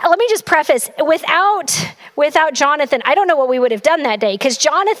so let me just preface, without Jonathan, I don't know what we would have done that day, because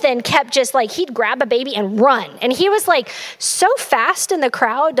Jonathan kept just he'd grab a baby and run. And he was so fast in the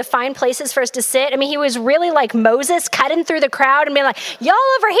crowd to find places for us to sit. I mean, he was really like Moses, cutting through the crowd and being like, y'all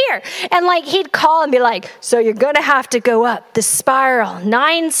over here. And he'd call and be like, so you're going to have to go up the spiral,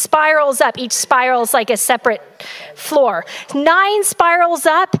 9 spirals up. Each spiral is a separate floor. 9 spirals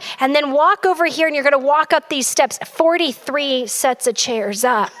up, and then walk over here, and you're going to walk up these steps 43 sets of chairs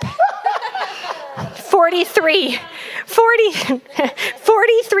up. 43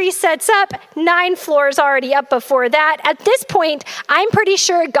 sets up, 9 floors already up before that. At this point, I'm pretty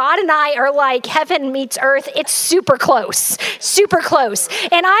sure God and I are like heaven meets earth. It's super close.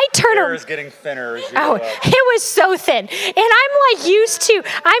 And I turn around. The air is getting thinner as you go up. It was so thin. And I'm used to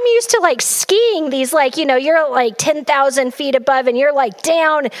skiing these, you're 10,000 feet above and you're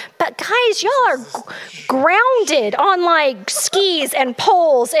down. But guys, y'all are grounded on skis and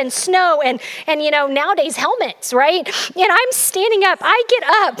poles and snow and nowadays helmets, right? And I'm standing up, I get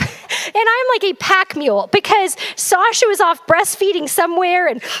up, and I'm like a pack mule, because Sasha was off breastfeeding somewhere,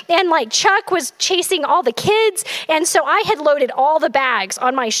 and Chuck was chasing all the kids, and so I had loaded all the bags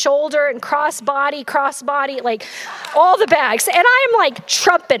on my shoulder and crossbody, all the bags, and I'm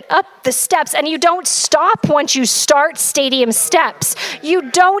trumping up the steps, and you don't stop once you start stadium steps.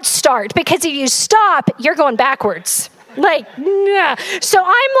 You don't start, because if you stop, you're going backwards. Nah. So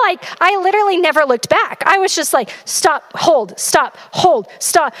I literally never looked back. I was just stop, hold, stop, hold,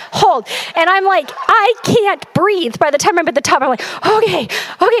 stop, hold. And I'm I can't breathe. By the time I'm at the top, I'm okay.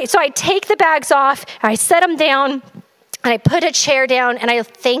 So I take the bags off, I set them down, and I put a chair down, and I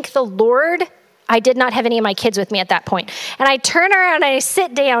thank the Lord I did not have any of my kids with me at that point. And I turn around and I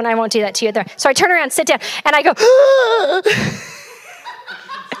sit down. I won't do that to you there. So I turn around, sit down, and I go,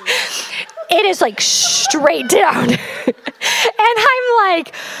 it is straight down. And I'm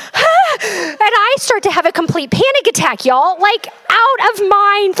and I start to have a complete panic attack, y'all. Out of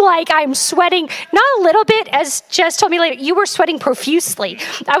mind, I'm sweating, not a little bit, as Jess told me later, you were sweating profusely.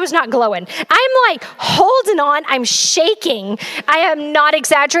 I was not glowing. I'm holding on, I'm shaking. I am not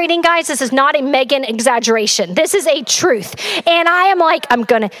exaggerating, guys. This is not a Megan exaggeration. This is a truth. And I am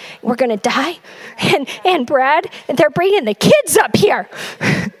we're gonna die. And Brad, they're bringing the kids up here.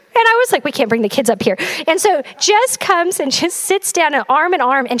 And I was we can't bring the kids up here. And so Jess comes and just sits down arm in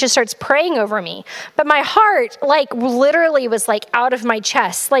arm and just starts praying over me. But my heart, literally was out of my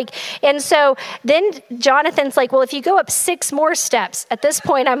chest. And so then Jonathan's well, if you go up 6 more steps, at this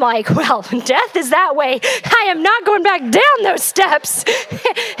point, I'm well, death is that way. I am not going back down those steps.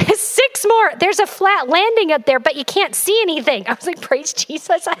 6 more. There's a flat landing up there, but you can't see anything. I was praise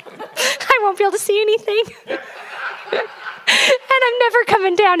Jesus. I won't be able to see anything. And I'm never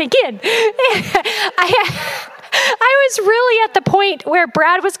coming down again. I was really at the point where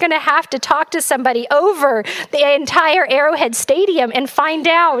Brad was going to have to talk to somebody over the entire Arrowhead Stadium and find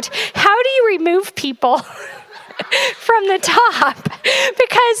out, how do you remove people from the top?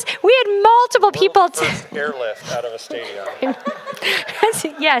 Because we had multiple people. Airlift out of a stadium.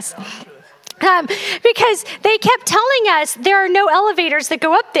 Yes. Because they kept telling us there are no elevators that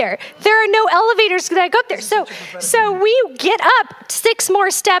go up there. There are no elevators that go up there. So we get up 6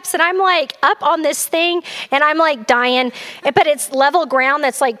 more steps, and I'm up on this thing, and I'm dying. But it's level ground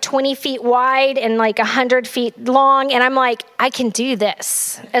that's 20 feet wide and 100 feet long. And I'm I can do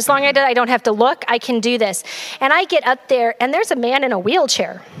this. As long as I don't have to look, I can do this. And I get up there, and there's a man in a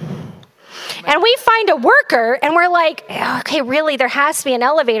wheelchair. And we find a worker, and we're okay, really, there has to be an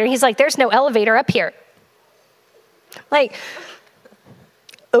elevator. He's there's no elevator up here.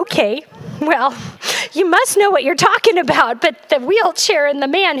 Okay, well, you must know what you're talking about, but the wheelchair and the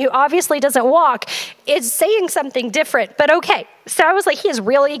man who obviously doesn't walk is saying something different, but okay. So I was he has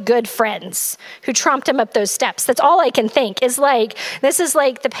really good friends who trumped him up those steps. That's all I can think is this is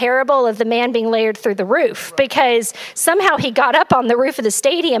the parable of the man being layered through the roof, because somehow he got up on the roof of the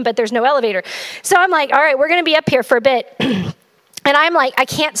stadium, but there's no elevator. So I'm all right, we're going to be up here for a bit. And I'm like, I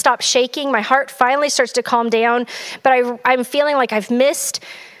can't stop shaking. My heart finally starts to calm down, but I'm feeling like I've missed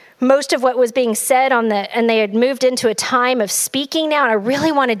most of what was being said and they had moved into a time of speaking now, and I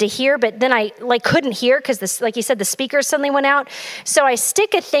really wanted to hear, but then I couldn't hear because like you said, the speaker suddenly went out. So I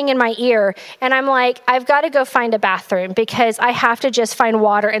stick a thing in my ear and I'm like, I've got to go find a bathroom because I have to just find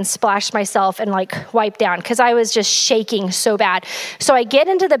water and splash myself and wipe down because I was just shaking so bad. So I get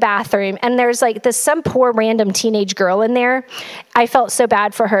into the bathroom and there's some poor random teenage girl in there. I felt so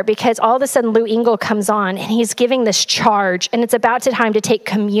bad for her because all of a sudden Lou Engle comes on and he's giving this charge and it's about time to take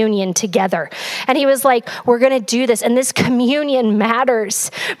communion together. And he was like, we're going to do this. And this communion matters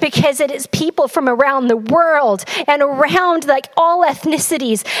because it is people from around the world and around all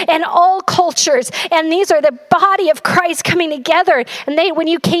ethnicities and all cultures. And these are the body of Christ coming together. And when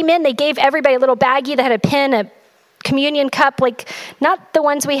you came in, they gave everybody a little baggie that had a pin, a communion cup, not the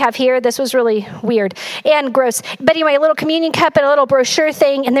ones we have here. This was really weird and gross. But anyway, a little communion cup and a little brochure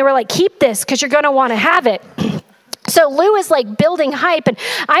thing. And they were like, keep this because you're going to want to have it. So Lou is building hype and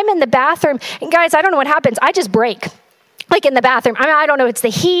I'm in the bathroom and guys, I don't know what happens. I just break in the bathroom. I don't know. It's the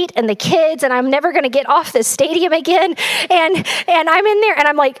heat and the kids and I'm never going to get off this stadium again. And I'm in there and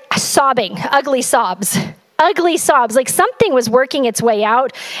I'm sobbing, ugly sobs. Something was working its way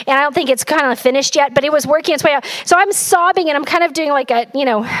out, and I don't think it's kind of finished yet, but it was working its way out. So I'm sobbing, and I'm kind of doing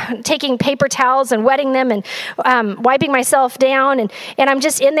taking paper towels and wetting them and wiping myself down, and I'm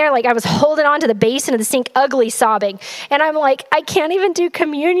just in there I was holding on to the basin of the sink, ugly sobbing. And I'm like, I can't even do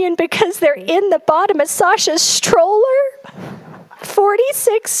communion because they're in the bottom of Sasha's stroller.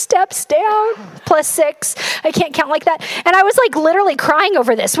 46 steps down plus 6. I can't count like that. And I was literally crying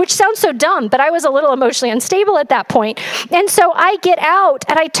over this, which sounds so dumb, but I was a little emotionally unstable at that point. And so I get out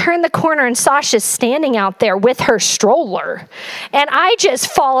and I turn the corner and Sasha's standing out there with her stroller. And I just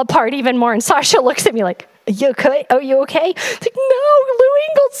fall apart even more. And Sasha looks at me like, are you okay? Oh, you okay? It's no, Lou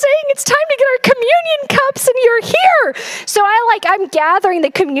Engle's saying it's time to get our communion cups and you're here. So I'm gathering the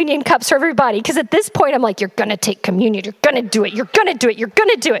communion cups for everybody because at this point I'm you're going to take communion. You're going to do it. You're going to do it. You're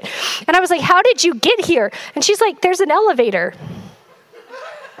going to do it. And I was like, how did you get here? And she's like, there's an elevator.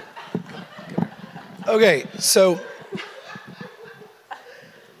 Okay, so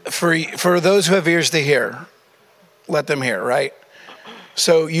for those who have ears to hear, let them hear, right?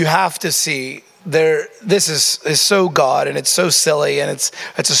 So you have to see this is so God and it's so silly and it's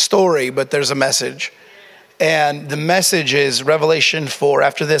a story, but there's a message. And the message is Revelation 4.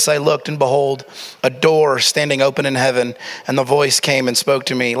 After this, I looked and behold a door standing open in heaven. And the voice came and spoke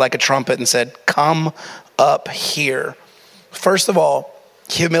to me like a trumpet and said, come up here. First of all,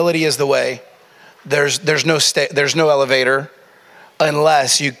 humility is the way. There's no elevator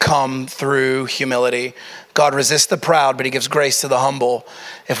unless you come through humility. God resists the proud, but he gives grace to the humble.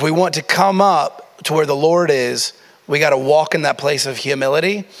 If we want to come up to where the Lord is, we got to walk in that place of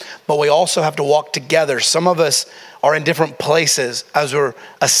humility, but we also have to walk together. Some of us are in different places as we're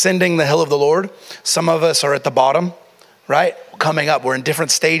ascending the hill of the Lord. Some of us are at the bottom, right? Coming up, we're in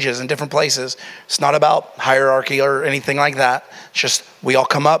different stages in different places. It's not about hierarchy or anything like that. It's just we all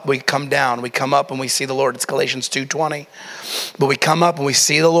come up, we come down, we come up and we see the Lord. It's Galatians 2:20. But we come up and we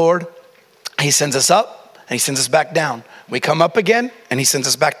see the Lord. He sends us up and he sends us back down. We come up again and he sends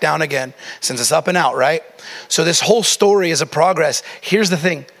us back down again. Sends us up and out, right? So this whole story is a progress. Here's the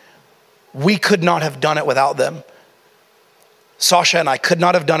thing. We could not have done it without them. Sasha and I could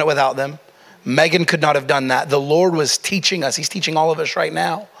not have done it without them. Megan could not have done that. The Lord was teaching us. He's teaching all of us right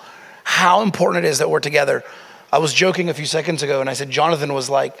now how important it is that we're together. I was joking a few seconds ago and I said Jonathan was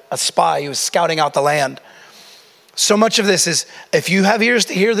like a spy. He was scouting out the land. So much of this is, if you have ears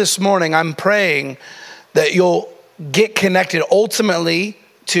to hear this morning, I'm praying that you'll get connected ultimately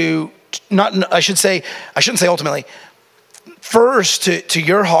to, I shouldn't say ultimately, first to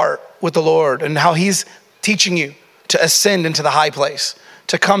your heart with the Lord and how he's teaching you to ascend into the high place,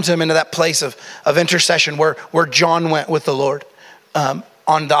 to come to him into that place of intercession where John went with the Lord on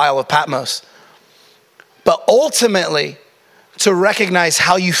the Isle of Patmos. But ultimately, to recognize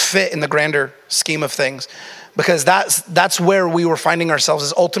how you fit in the grander scheme of things, because that's where we were finding ourselves,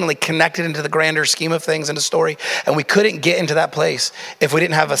 is ultimately connected into the grander scheme of things in the story. And we couldn't get into that place if we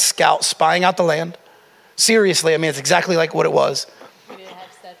didn't have a scout spying out the land. Seriously, I mean, it's exactly like what it was. We didn't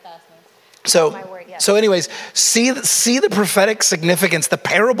have steadfastness. So anyways, see the prophetic significance, the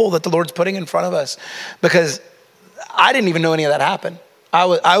parable that the Lord's putting in front of us, because I didn't even know any of that happened. I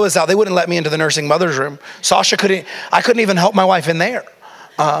was out. They wouldn't let me into the nursing mother's room. Sasha I couldn't even help my wife in there.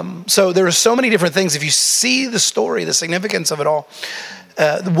 So there are so many different things. If you see the story, the significance of it all,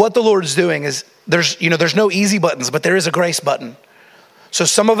 what the Lord's doing is there's no easy buttons, but there is a grace button. So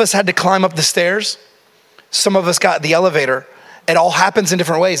some of us had to climb up the stairs. Some of us got the elevator. it all happens in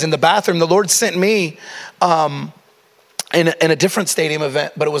different ways. In the bathroom, the Lord sent me in a different stadium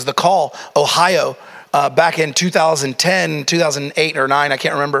event, but it was the Call, Ohio, back in 2010, 2008 or 9, I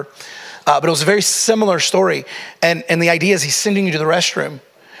can't remember. But it was a very similar story. And the idea is he's sending you to the restroom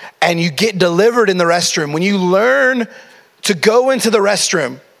and you get delivered in the restroom. When you learn to go into the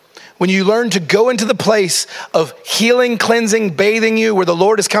restroom, when you learn to go into the place of healing, cleansing, bathing you, where the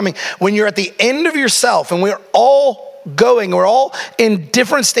Lord is coming, when you're at the end of yourself, and we're all in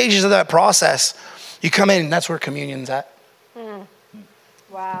different stages of that process, you come in, and that's where communion's at.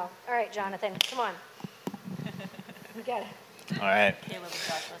 Wow. All right, Jonathan, come on. You got it. All right.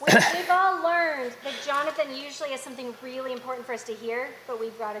 We've all learned that Jonathan usually has something really important for us to hear, but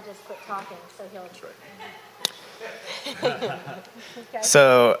we've got to just quit talking, so he'll... Okay.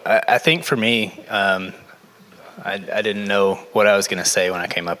 So I think for me, I didn't know what I was going to say when I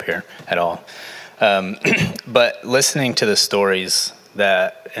came up here at all. But listening to the stories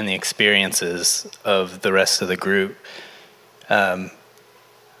and the experiences of the rest of the group,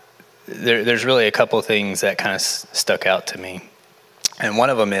 there's really a couple of things that kind of stuck out to me. And one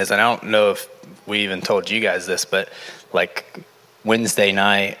of them is, and I don't know if we even told you guys this, but like Wednesday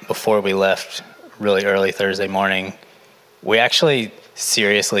night before we left, really early Thursday morning, we actually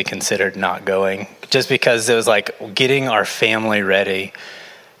seriously considered not going, just because it was like getting our family ready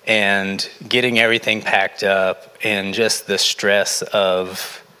and getting everything packed up and just the stress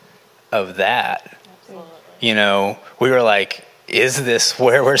of that. Absolutely. You know, we were like, is this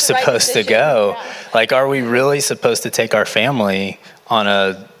where we're supposed to go? Yeah. Like, are we really supposed to take our family on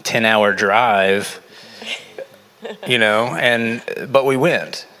a 10-hour drive? You know, but we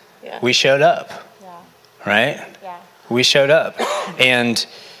went. Yeah. We showed up. Right? Yeah. We showed up, and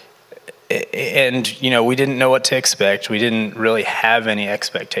you know, we didn't know what to expect. We didn't really have any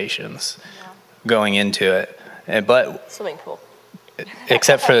expectations going into it, but swimming pool.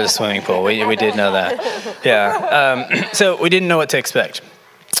 Except for the swimming pool, we did know that. Yeah. So we didn't know what to expect.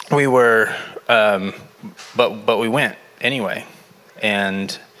 We were, but we went anyway,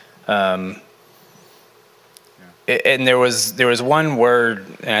 and there was one word,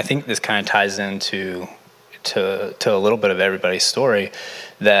 and I think this kind of ties into a little bit of everybody's story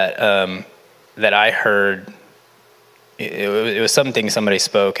that I heard. It was something somebody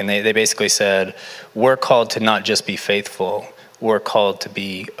spoke, and they basically said, we're called to not just be faithful, we're called to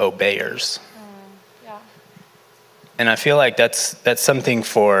be obeyers. Yeah. And I feel like that's something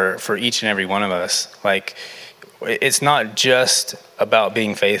for each and every one of us. Like, it's not just about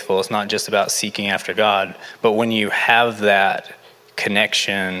being faithful, it's not just about seeking after God, but when you have that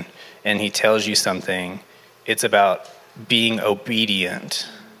connection and he tells you something, it's about being obedient.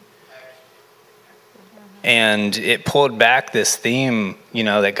 And it pulled back this theme, you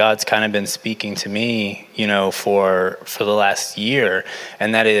know, that God's kind of been speaking to me, you know, for the last year.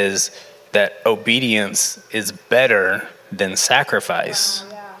 And that is that obedience is better than sacrifice.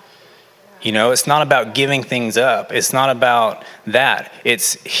 You know, it's not about giving things up. It's not about that.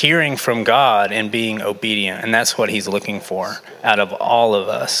 It's hearing from God and being obedient. And that's what he's looking for out of all of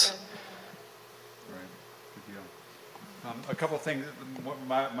us. A couple of things.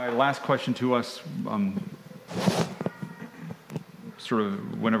 My last question to us, sort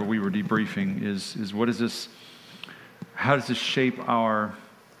of whenever we were debriefing, is what is this? How does this shape our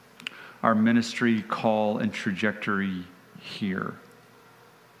ministry call and trajectory here?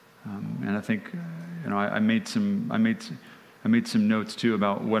 And I think, you know, I made some notes too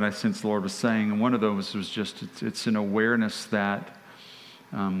about what I sensed the Lord was saying, and one of those was just it's an awareness that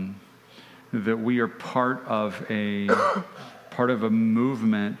we are part of a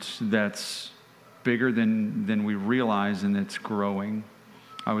movement that's bigger than we realize, and it's growing.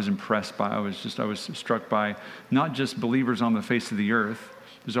 I was struck by not just believers on the face of the earth.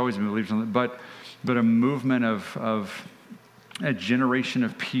 There's always been believers on it, but a movement of a generation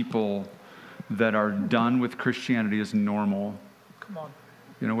of people that are done with Christianity as normal. Come on.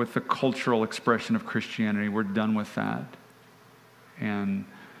 You know, with the cultural expression of Christianity, we're done with that. And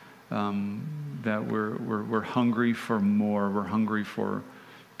that we're hungry for more. We're hungry for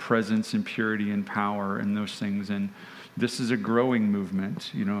presence and purity and power and those things. And this is a growing movement.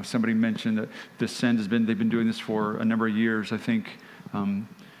 You know, somebody mentioned that Descend they've been doing this for a number of years. I think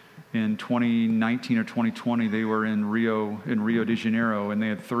in 2019 or 2020, they were in Rio de Janeiro, and they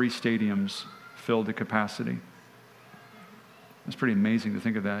had 3 stadiums filled to capacity. It's pretty amazing to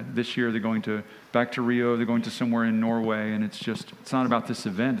think of that. This year, they're going back to Rio. They're going to somewhere in Norway, and it's not about this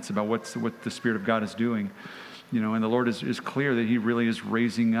event. It's about what the Spirit of God is doing. You know, and the Lord is clear that he really is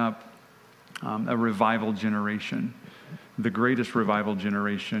raising up a revival generation the greatest revival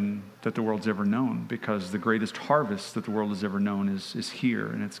generation that the world's ever known, because the greatest harvest that the world has ever known is here,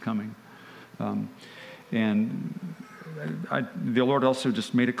 and it's coming. The Lord also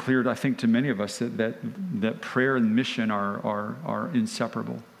just made it clear, I think, to many of us that prayer and mission are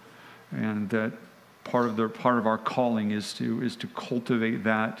inseparable, and that part of our calling is to cultivate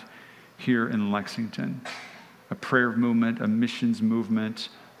that here in Lexington, a prayer movement, a missions movement,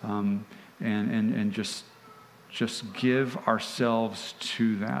 and just give ourselves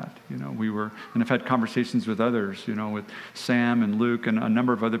to that. And I've had conversations with others, with Sam and Luke and a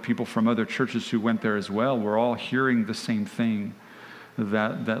number of other people from other churches who went there as well. We're all hearing the same thing,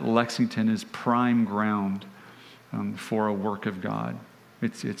 that Lexington is prime ground for a work of God.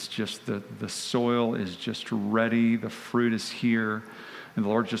 It's just the soil is just ready, the fruit is here, and the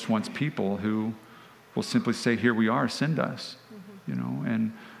Lord just wants people who will simply say, "Here we are, send us."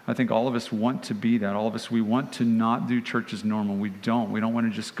 And I think all of us want to be that. All of us, we want to not do church as normal. We don't want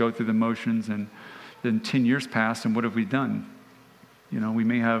to just go through the motions, and then 10 years pass, and what have we done? We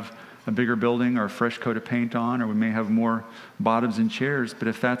may have a bigger building or a fresh coat of paint on, or we may have more bottoms and chairs, but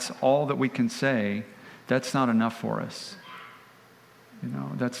if that's all that we can say, that's not enough for us.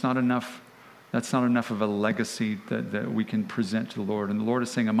 That's not enough. That's not enough of a legacy that we can present to the Lord. And the Lord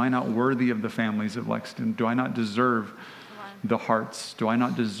is saying, am I not worthy of the families of Lexington? Do I not deserve the hearts? Do I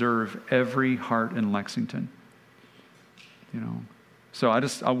not deserve every heart in Lexington? So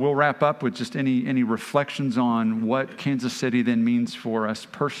I will wrap up with just any reflections on what Kansas City then means for us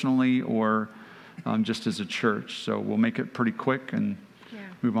personally, or just as a church. So we'll make it pretty quick and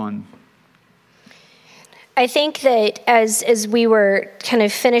move on. I think that as we were kind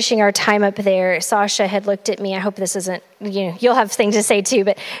of finishing our time up there, Sasha had looked at me. I hope this isn't, you'll have things to say too,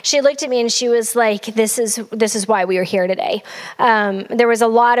 but she looked at me and she was like, this is why we are here today. There was a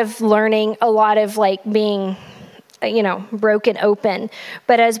lot of learning, a lot of being, broken open.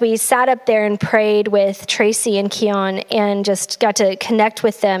 But as we sat up there and prayed with Tracy and Keon and just got to connect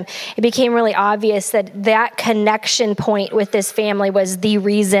with them, it became really obvious that connection point with this family was the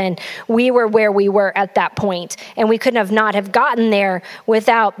reason we were where we were at that point. And we couldn't not have gotten there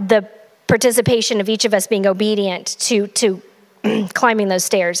without the participation of each of us being obedient to climbing those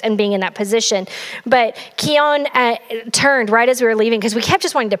stairs and being in that position. But Keon turned right as we were leaving, because we kept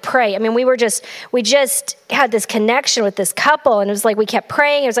just wanting to pray. I mean, we just had this connection with this couple, and it was like we kept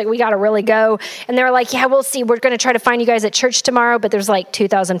praying. It was like, we got to really go. And they were like, yeah, we'll see. We're going to try to find you guys at church tomorrow. But there's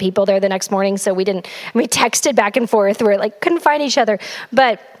 2,000 people there the next morning, so we texted back and forth. We couldn't find each other.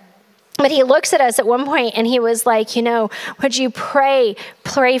 But he looks at us at one point and he was like, would you pray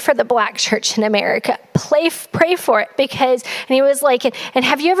for the Black church in America? Pray for it, and he was like, and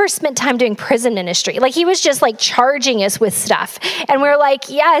have you ever spent time doing prison ministry? He was just charging us with stuff. And we were like,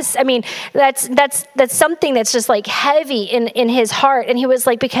 yes. I mean, that's something that's just heavy in his heart. And he was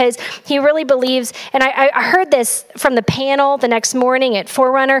like, because he really believes, and I heard this from the panel the next morning at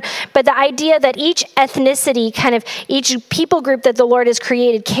Forerunner, but the idea that each ethnicity, each people group that the Lord has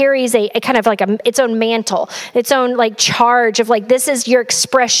created carries a kind of its own mantle, its own charge of this is your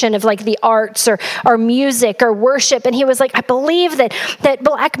expression of the arts or music or worship. And he was like, I believe that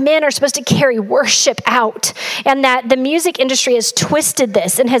Black men are supposed to carry worship out, and that the music industry has twisted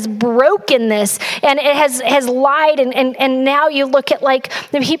this and has broken this, and it has lied. And now you look at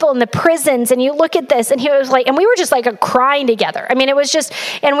the people in the prisons, and you look at this, and he was like, and we were just crying together. I mean, it was just,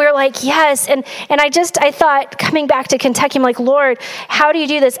 and we were like, yes. And I thought, coming back to Kentucky, I'm like, Lord, how do you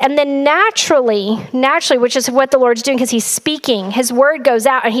do this? And then naturally, which is what the Lord's doing, because he's speaking, his word goes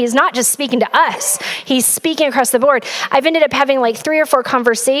out, and he's not just speaking to us, he's speaking across the board. I've ended up having 3 or 4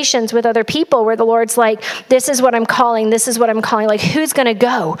 conversations with other people where the Lord's like, this is what I'm calling, who's going to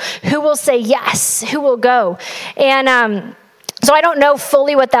go? Who will say yes? Who will go? And so I don't know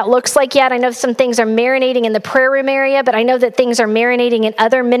fully what that looks like yet. I know some things are marinating in the prayer room area, but I know that things are marinating in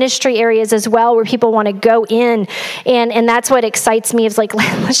other ministry areas as well, where people want to go in. And that's what excites me, is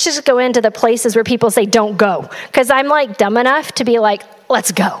let's just go into the places where people say, don't go. Because I'm dumb enough to be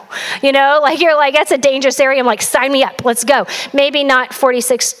let's go. You're that's a dangerous area. I'm sign me up, let's go. Maybe not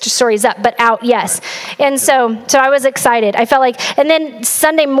 46 stories up, but out, yes. And so I was excited. I felt and then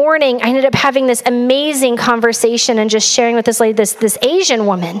Sunday morning, I ended up having this amazing conversation and just sharing with this lady, this Asian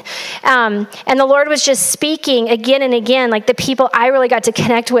woman. And the Lord was just speaking again and again, the people I really got to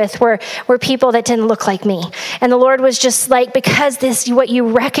connect with were people that didn't look like me. And the Lord was just because what you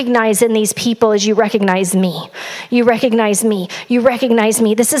recognize in these people is you recognize me. You recognize me. You recognize recognize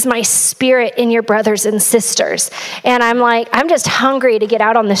me. This is my spirit in your brothers and sisters. And I'm like, I'm just hungry to get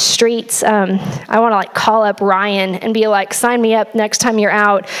out on the streets. I want to like call up Ryan and be like, sign me up next time you're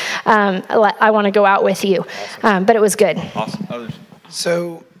out. I want to go out with you. Awesome. But it was good. Awesome. Others?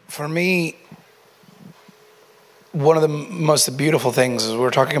 So for me, one of the most beautiful things is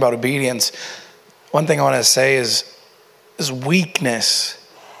we're talking about obedience. One thing I want to say is weakness,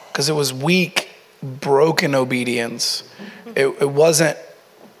 because it was weak, broken obedience. It wasn't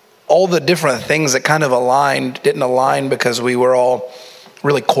all the different things that kind of didn't align because we were all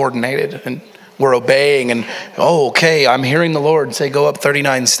really coordinated and we're obeying and, okay, I'm hearing the Lord say, go up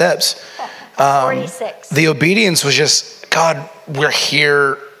 39 steps. 46. The obedience was just, God, we're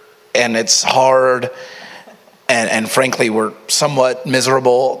here and it's hard. And frankly, we're somewhat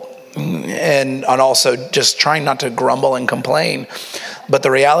miserable and also just trying not to grumble and complain. But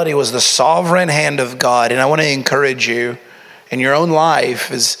the reality was the sovereign hand of God. And I want to encourage you in your own life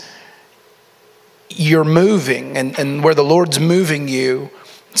is you're moving and where the Lord's moving you,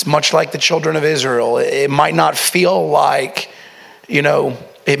 it's much like the children of Israel. It might not feel like,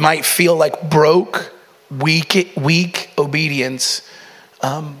 it might feel like weak obedience.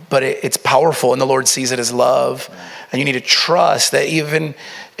 But it's powerful and the Lord sees it as love. And you need to trust that even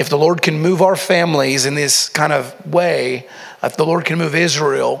if the Lord can move our families in this kind of way, if the Lord can move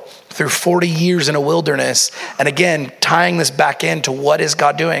Israel through 40 years in a wilderness, and again, tying this back into what is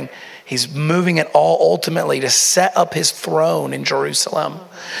God doing? He's moving it all ultimately to set up his throne in Jerusalem.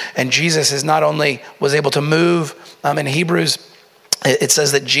 And Jesus is not only was able to move, in Hebrews, it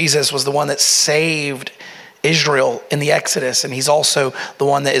says that Jesus was the one that saved Israel in the Exodus, and he's also the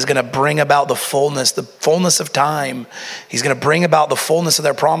one that is going to bring about the fullness of time. He's going to bring about the fullness of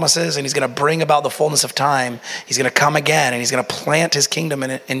their promises, and he's going to bring about the fullness of time. He's going to come again, and he's going to plant his kingdom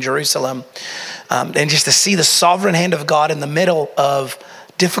in Jerusalem. And just to see the sovereign hand of God in the middle of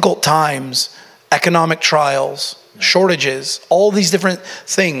difficult times, economic trials, shortages, all these different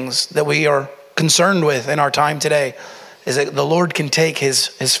things that we are concerned with in our time today, is that the Lord can take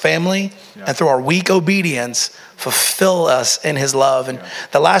his family and through our weak obedience, fulfill us in his love. And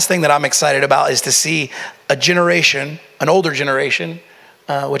the last thing that I'm excited about is to see a generation, an older generation,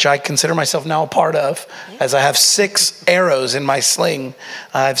 which I consider myself now a part of, as I have 6 arrows in my sling.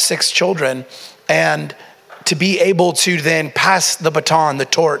 I have 6 children. And to be able to then pass the baton, the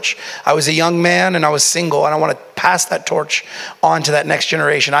torch. I was a young man and I was single, and I want to pass that torch on to that next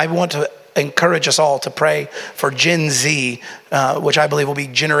generation. I want to encourage us all to pray for Gen Z, which I believe will be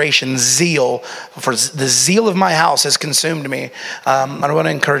Generation Zeal. For the zeal of my house has consumed me. I want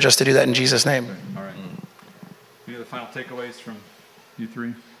to encourage us to do that in Jesus' name. All right. Any other final takeaways from you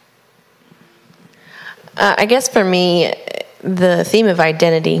three? I guess for me, the theme of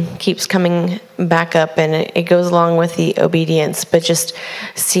identity keeps coming back up, and it goes along with the obedience, but just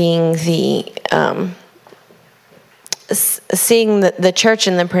seeing the church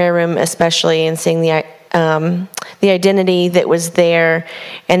in the prayer room especially, and seeing the identity that was there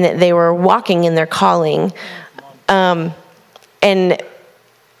and that they were walking in their calling. And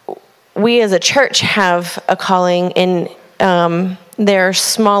we as a church have a calling, and there are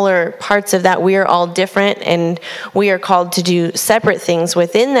smaller parts of that. We are all different, and we are called to do separate things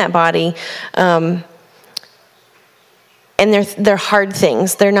within that body. And they're hard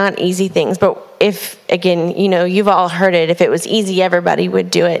things. They're not easy things. But if, again, you've all heard it, if it was easy, everybody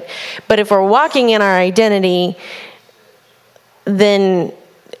would do it. But if we're walking in our identity, then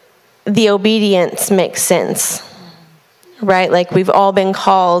the obedience makes sense, right? Like, we've all been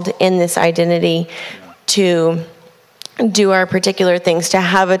called in this identity to do our particular things, to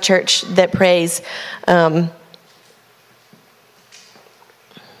have a church that prays. So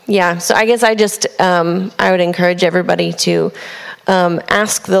I guess I would encourage everybody to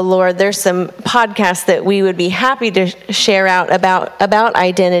ask the Lord. There's some podcasts that we would be happy to share out about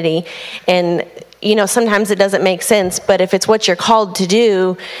identity. And, sometimes it doesn't make sense, but if it's what you're called to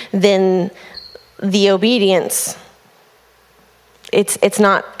do, then the obedience, it's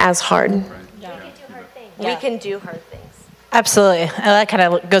not as hard. We can do hard things. Absolutely. That kind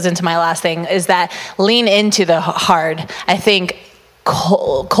of goes into my last thing, is that lean into the hard. I think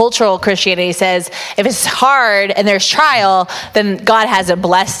cultural Christianity says if it's hard and there's trial, then God hasn't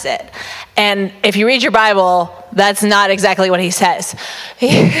blessed it. And if you read your Bible, that's not exactly what he says.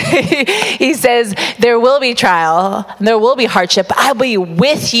 He says there will be trial, and there will be hardship, but I'll be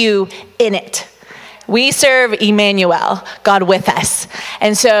with you in it. We serve Emmanuel, God with us.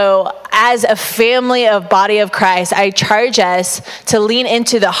 And so as a family of body of Christ, I charge us to lean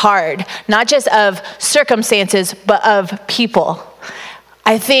into the hard, not just of circumstances, but of people.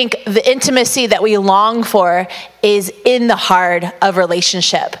 I think the intimacy that we long for is in the heart of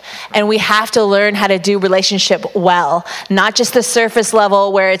relationship. And we have to learn how to do relationship well, not just the surface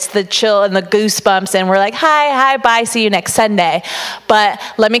level where it's the chill and the goosebumps and we're like, hi, bye, see you next Sunday. But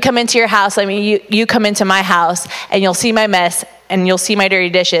let me come into your house. You come into my house and you'll see my mess and you'll see my dirty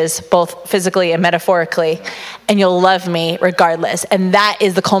dishes, both physically and metaphorically, and you'll love me regardless. And that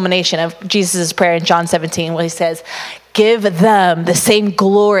is the culmination of Jesus' prayer in John 17, where he says, give them the same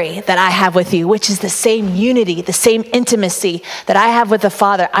glory that I have with you, which is the same unity, the same intimacy that I have with the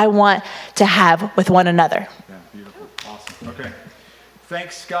Father, I want to have with one another. Yeah, beautiful. Awesome. Okay.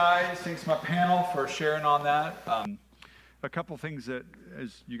 Thanks, guys. Thanks, my panel, for sharing on that. A couple things that,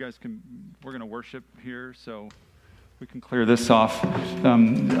 as you guys we're going to worship here, so we can clear this off.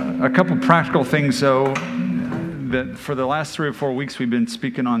 A couple practical things, though, that for the last 3 or 4 weeks we've been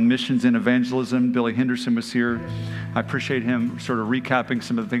speaking on missions and evangelism. Billy Henderson was here. I appreciate him sort of recapping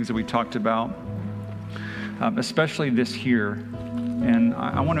some of the things that we talked about, especially this here. And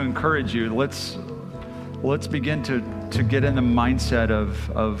I want to encourage you, let's begin to get in the mindset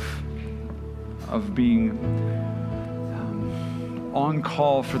of being on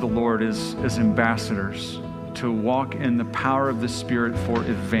call for the Lord as ambassadors, to walk in the power of the Spirit for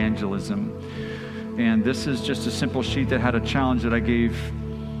evangelism. And this is just a simple sheet that had a challenge that I gave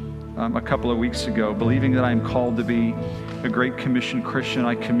a couple of weeks ago. Believing that I am called to be a Great Commission Christian,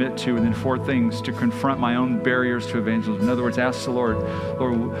 I commit to, and then 4 things: to confront my own barriers to evangelism. In other words, ask the Lord,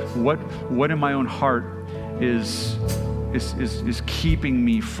 what in my own heart is keeping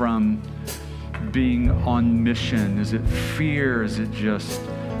me from being on mission? Is it fear? Is it just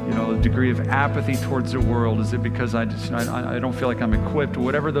a degree of apathy towards the world? Is it because I don't feel like I'm equipped?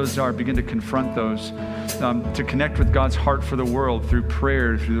 Whatever those are, begin to confront those. To connect with God's heart for the world through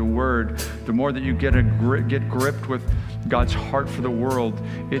prayer, through the Word. The more that you get gripped with God's heart for the world,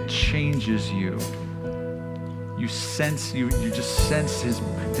 it changes you. You just sense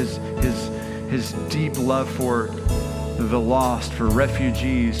His deep love for the lost, for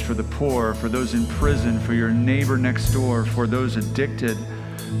refugees, for the poor, for those in prison, for your neighbor next door, for those addicted.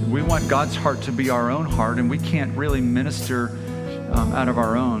 We want God's heart to be our own heart, and we can't really minister out of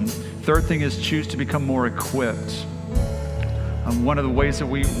our own. 3rd thing is choose to become more equipped. One of the ways that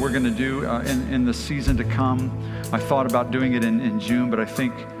we're going to do in the season to come, I thought about doing it in June, but I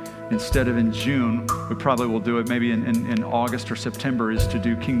think instead of in June, we probably will do it maybe in August or September, is to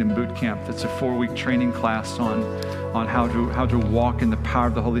do Kingdom Boot Camp. That's a 4-week training class on how to walk in the power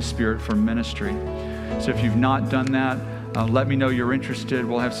of the Holy Spirit for ministry. So if you've not done that, let me know you're interested.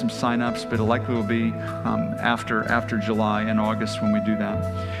 We'll have some sign-ups, but it likely will be after July and August when we do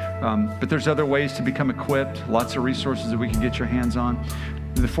that. But there's other ways to become equipped, lots of resources that we can get your hands on.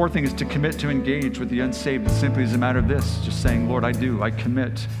 The 4th thing is to commit to engage with the unsaved. It simply is a matter of this, just saying, Lord, I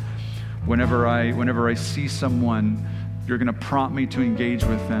commit. Whenever I see someone, you're going to prompt me to engage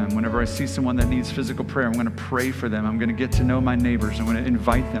with them. Whenever I see someone that needs physical prayer, I'm going to pray for them. I'm going to get to know my neighbors. I'm going to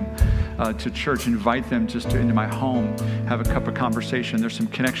invite them to church, invite them into my home, have a cup of conversation. There's some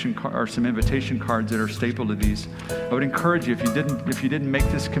some invitation cards that are stapled to these. I would encourage you, if you didn't make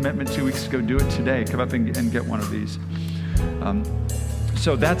this commitment 2 weeks ago, do it today. Come up and get one of these.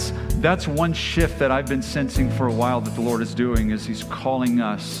 So that's one shift that I've been sensing for a while that the Lord is doing, is He's calling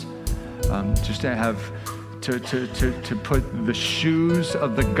us just to have to put the shoes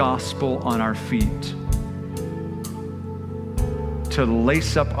of the gospel on our feet, to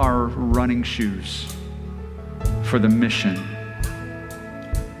lace up our running shoes for the mission,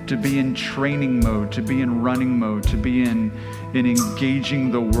 to be in training mode, to be in running mode, to be in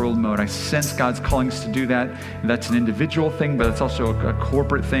engaging the world mode. I sense God's calling us to do that. That's an individual thing, but it's also a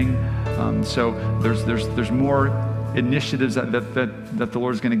corporate thing. So there's more initiatives that the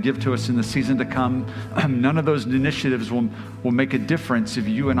Lord is going to give to us in the season to come. None of those initiatives will make a difference if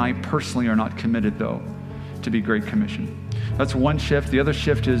you and I personally are not committed, though, to be Great Commission. That's one shift. The other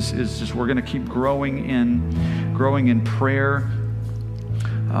shift is just we're going to keep growing in prayer.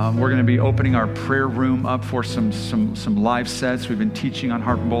 We're going to be opening our prayer room up for some live sets. We've been teaching on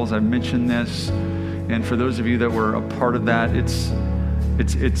harp and bowls. I've mentioned this, and for those of you that were a part of that, it's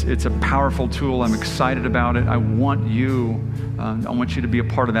a powerful tool. I'm excited about it. I want you to be a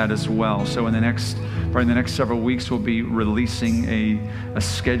part of that as well. So in the next several weeks, we'll be releasing a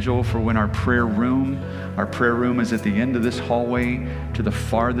schedule for when our prayer room is at the end of this hallway to the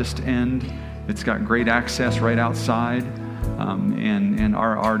farthest end. It's got great access right outside. And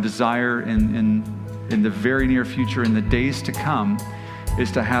our desire in the very near future, in the days to come,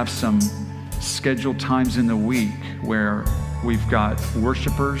 is to have some scheduled times in the week where we've got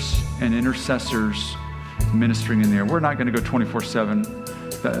worshipers and intercessors ministering in there. We're not going to go 24/7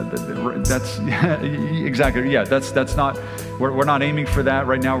 That's exactly, yeah, that's not, we're not aiming for that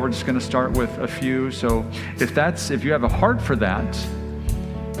right now. We're just going to start with a few. So if you have a heart for that,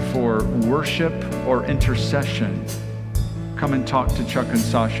 for worship or intercession, come and talk to Chuck and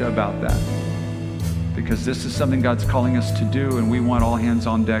Sasha about that. Because this is something God's calling us to do, and we want all hands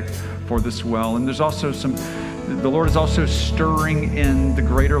on deck for this well. And there's also the Lord is also stirring in the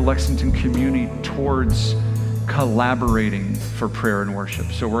greater Lexington community towards collaborating for prayer and worship.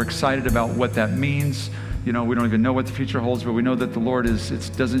 So we're excited about what that means. We don't even know what the future holds, but we know that the Lord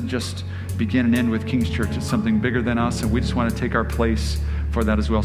it doesn't just begin and end with King's Church. It's something bigger than us, and we just want to take our place for that as well.